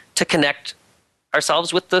technology to connect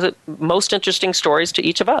ourselves with the most interesting stories to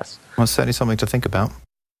each of us. Well, it's certainly something to think about.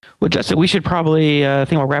 Well, Justin, we should probably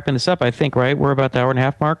think we're wrapping this up, I think, right? We're about the hour and a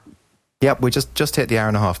half mark. Yep, we just hit the hour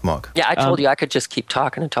and a half mark. Yeah, I told you I could just keep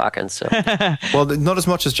talking and talking. So, well, not as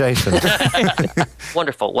much as Jason.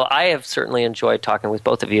 Wonderful. Well, I have certainly enjoyed talking with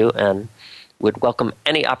both of you and would welcome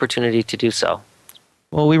any opportunity to do so.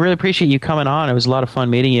 Well, we really appreciate you coming on. It was a lot of fun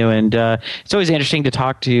meeting you, and it's always interesting to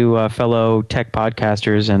talk to fellow tech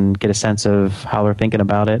podcasters and get a sense of how they're thinking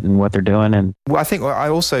about it and what they're doing. And I think I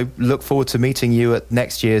also look forward to meeting you at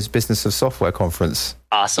next year's Business of Software conference.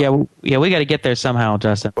 Awesome. Yeah, we got to get there somehow,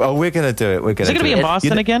 Justin. Well, we're going to do it. Is it going to be in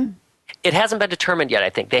Boston again? It hasn't been determined yet, I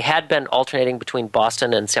think. They had been alternating between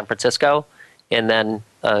Boston and San Francisco, and then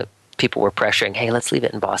people were pressuring, hey, let's leave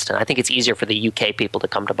it in Boston. I think it's easier for the UK people to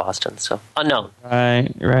come to Boston. So, unknown.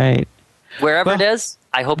 Right. Wherever it is,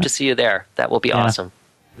 I hope to see you there. That will be awesome.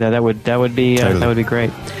 Yeah, that would be totally. That would be great.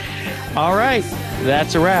 All right,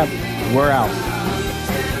 that's a wrap. We're out.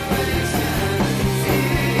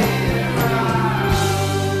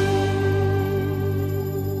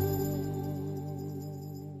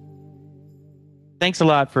 Thanks a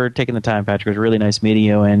lot for taking the time, Patrick. It was really nice meeting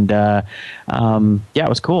you, and it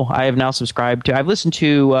was cool. I have now subscribed to. I've listened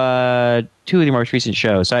to two of the most recent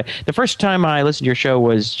shows. The first time I listened to your show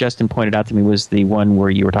was Justin pointed out to me was the one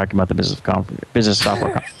where you were talking about the business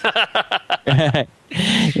software.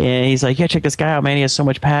 And he's like, yeah, check this guy out, man. He has so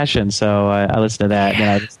much passion. So I listened to that, and then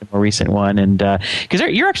I listened to the more recent one. And because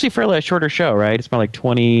you're actually fairly a shorter show, right? It's about like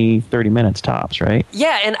 20, 30 minutes tops, right?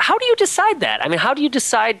 Yeah, and how do you decide that? I mean, how do you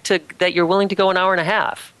decide that you're willing to go an hour and a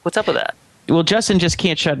half? What's up with that? Well, Justin just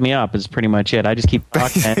can't shut me up is pretty much it. I just keep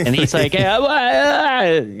talking, and he's like,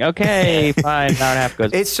 okay, fine, an hour and a half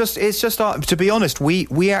goes. It's just to be honest, we've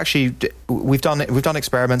done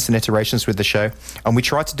experiments and iterations with the show, and we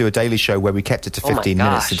tried to do a daily show where we kept it to 15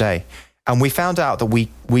 minutes a day, and we found out that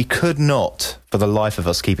we could not, for the life of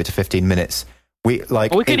us, keep it to 15 minutes. We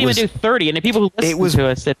couldn't even do 30, and the people who listened to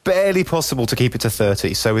us, it barely possible to keep it to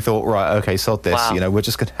 30. So we thought, right, okay, sod this. Wow. We're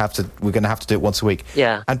gonna have to do it once a week.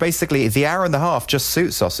 Yeah. And basically, the hour and a half just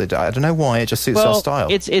suits us. I don't know why, it just suits our style.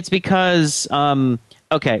 It's because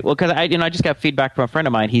because I just got feedback from a friend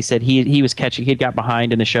of mine. He said he was he'd got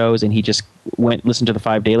behind in the shows, and he just listened to the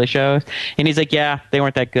 5 daily shows, and he's like, yeah, they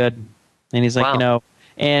weren't that good, and he's like, wow.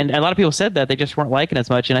 And a lot of people said that they just weren't liking as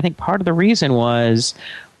much, and I think part of the reason was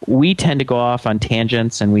we tend to go off on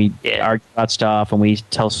tangents, and we argue about stuff, and we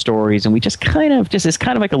tell stories, and we just it's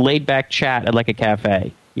kind of like a laid back chat at like a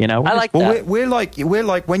cafe. I like that. We're like when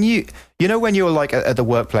when you're like at the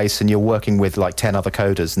workplace and you're working with like 10 other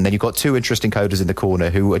coders, and then you've got 2 interesting coders in the corner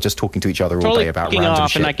who are just talking to each other all day about random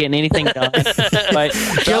shit and not getting anything done. But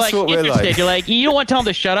you're like what we're interested. like. You're like, you don't want to tell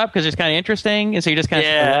them to shut up because it's kind of interesting, and so you just kind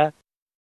of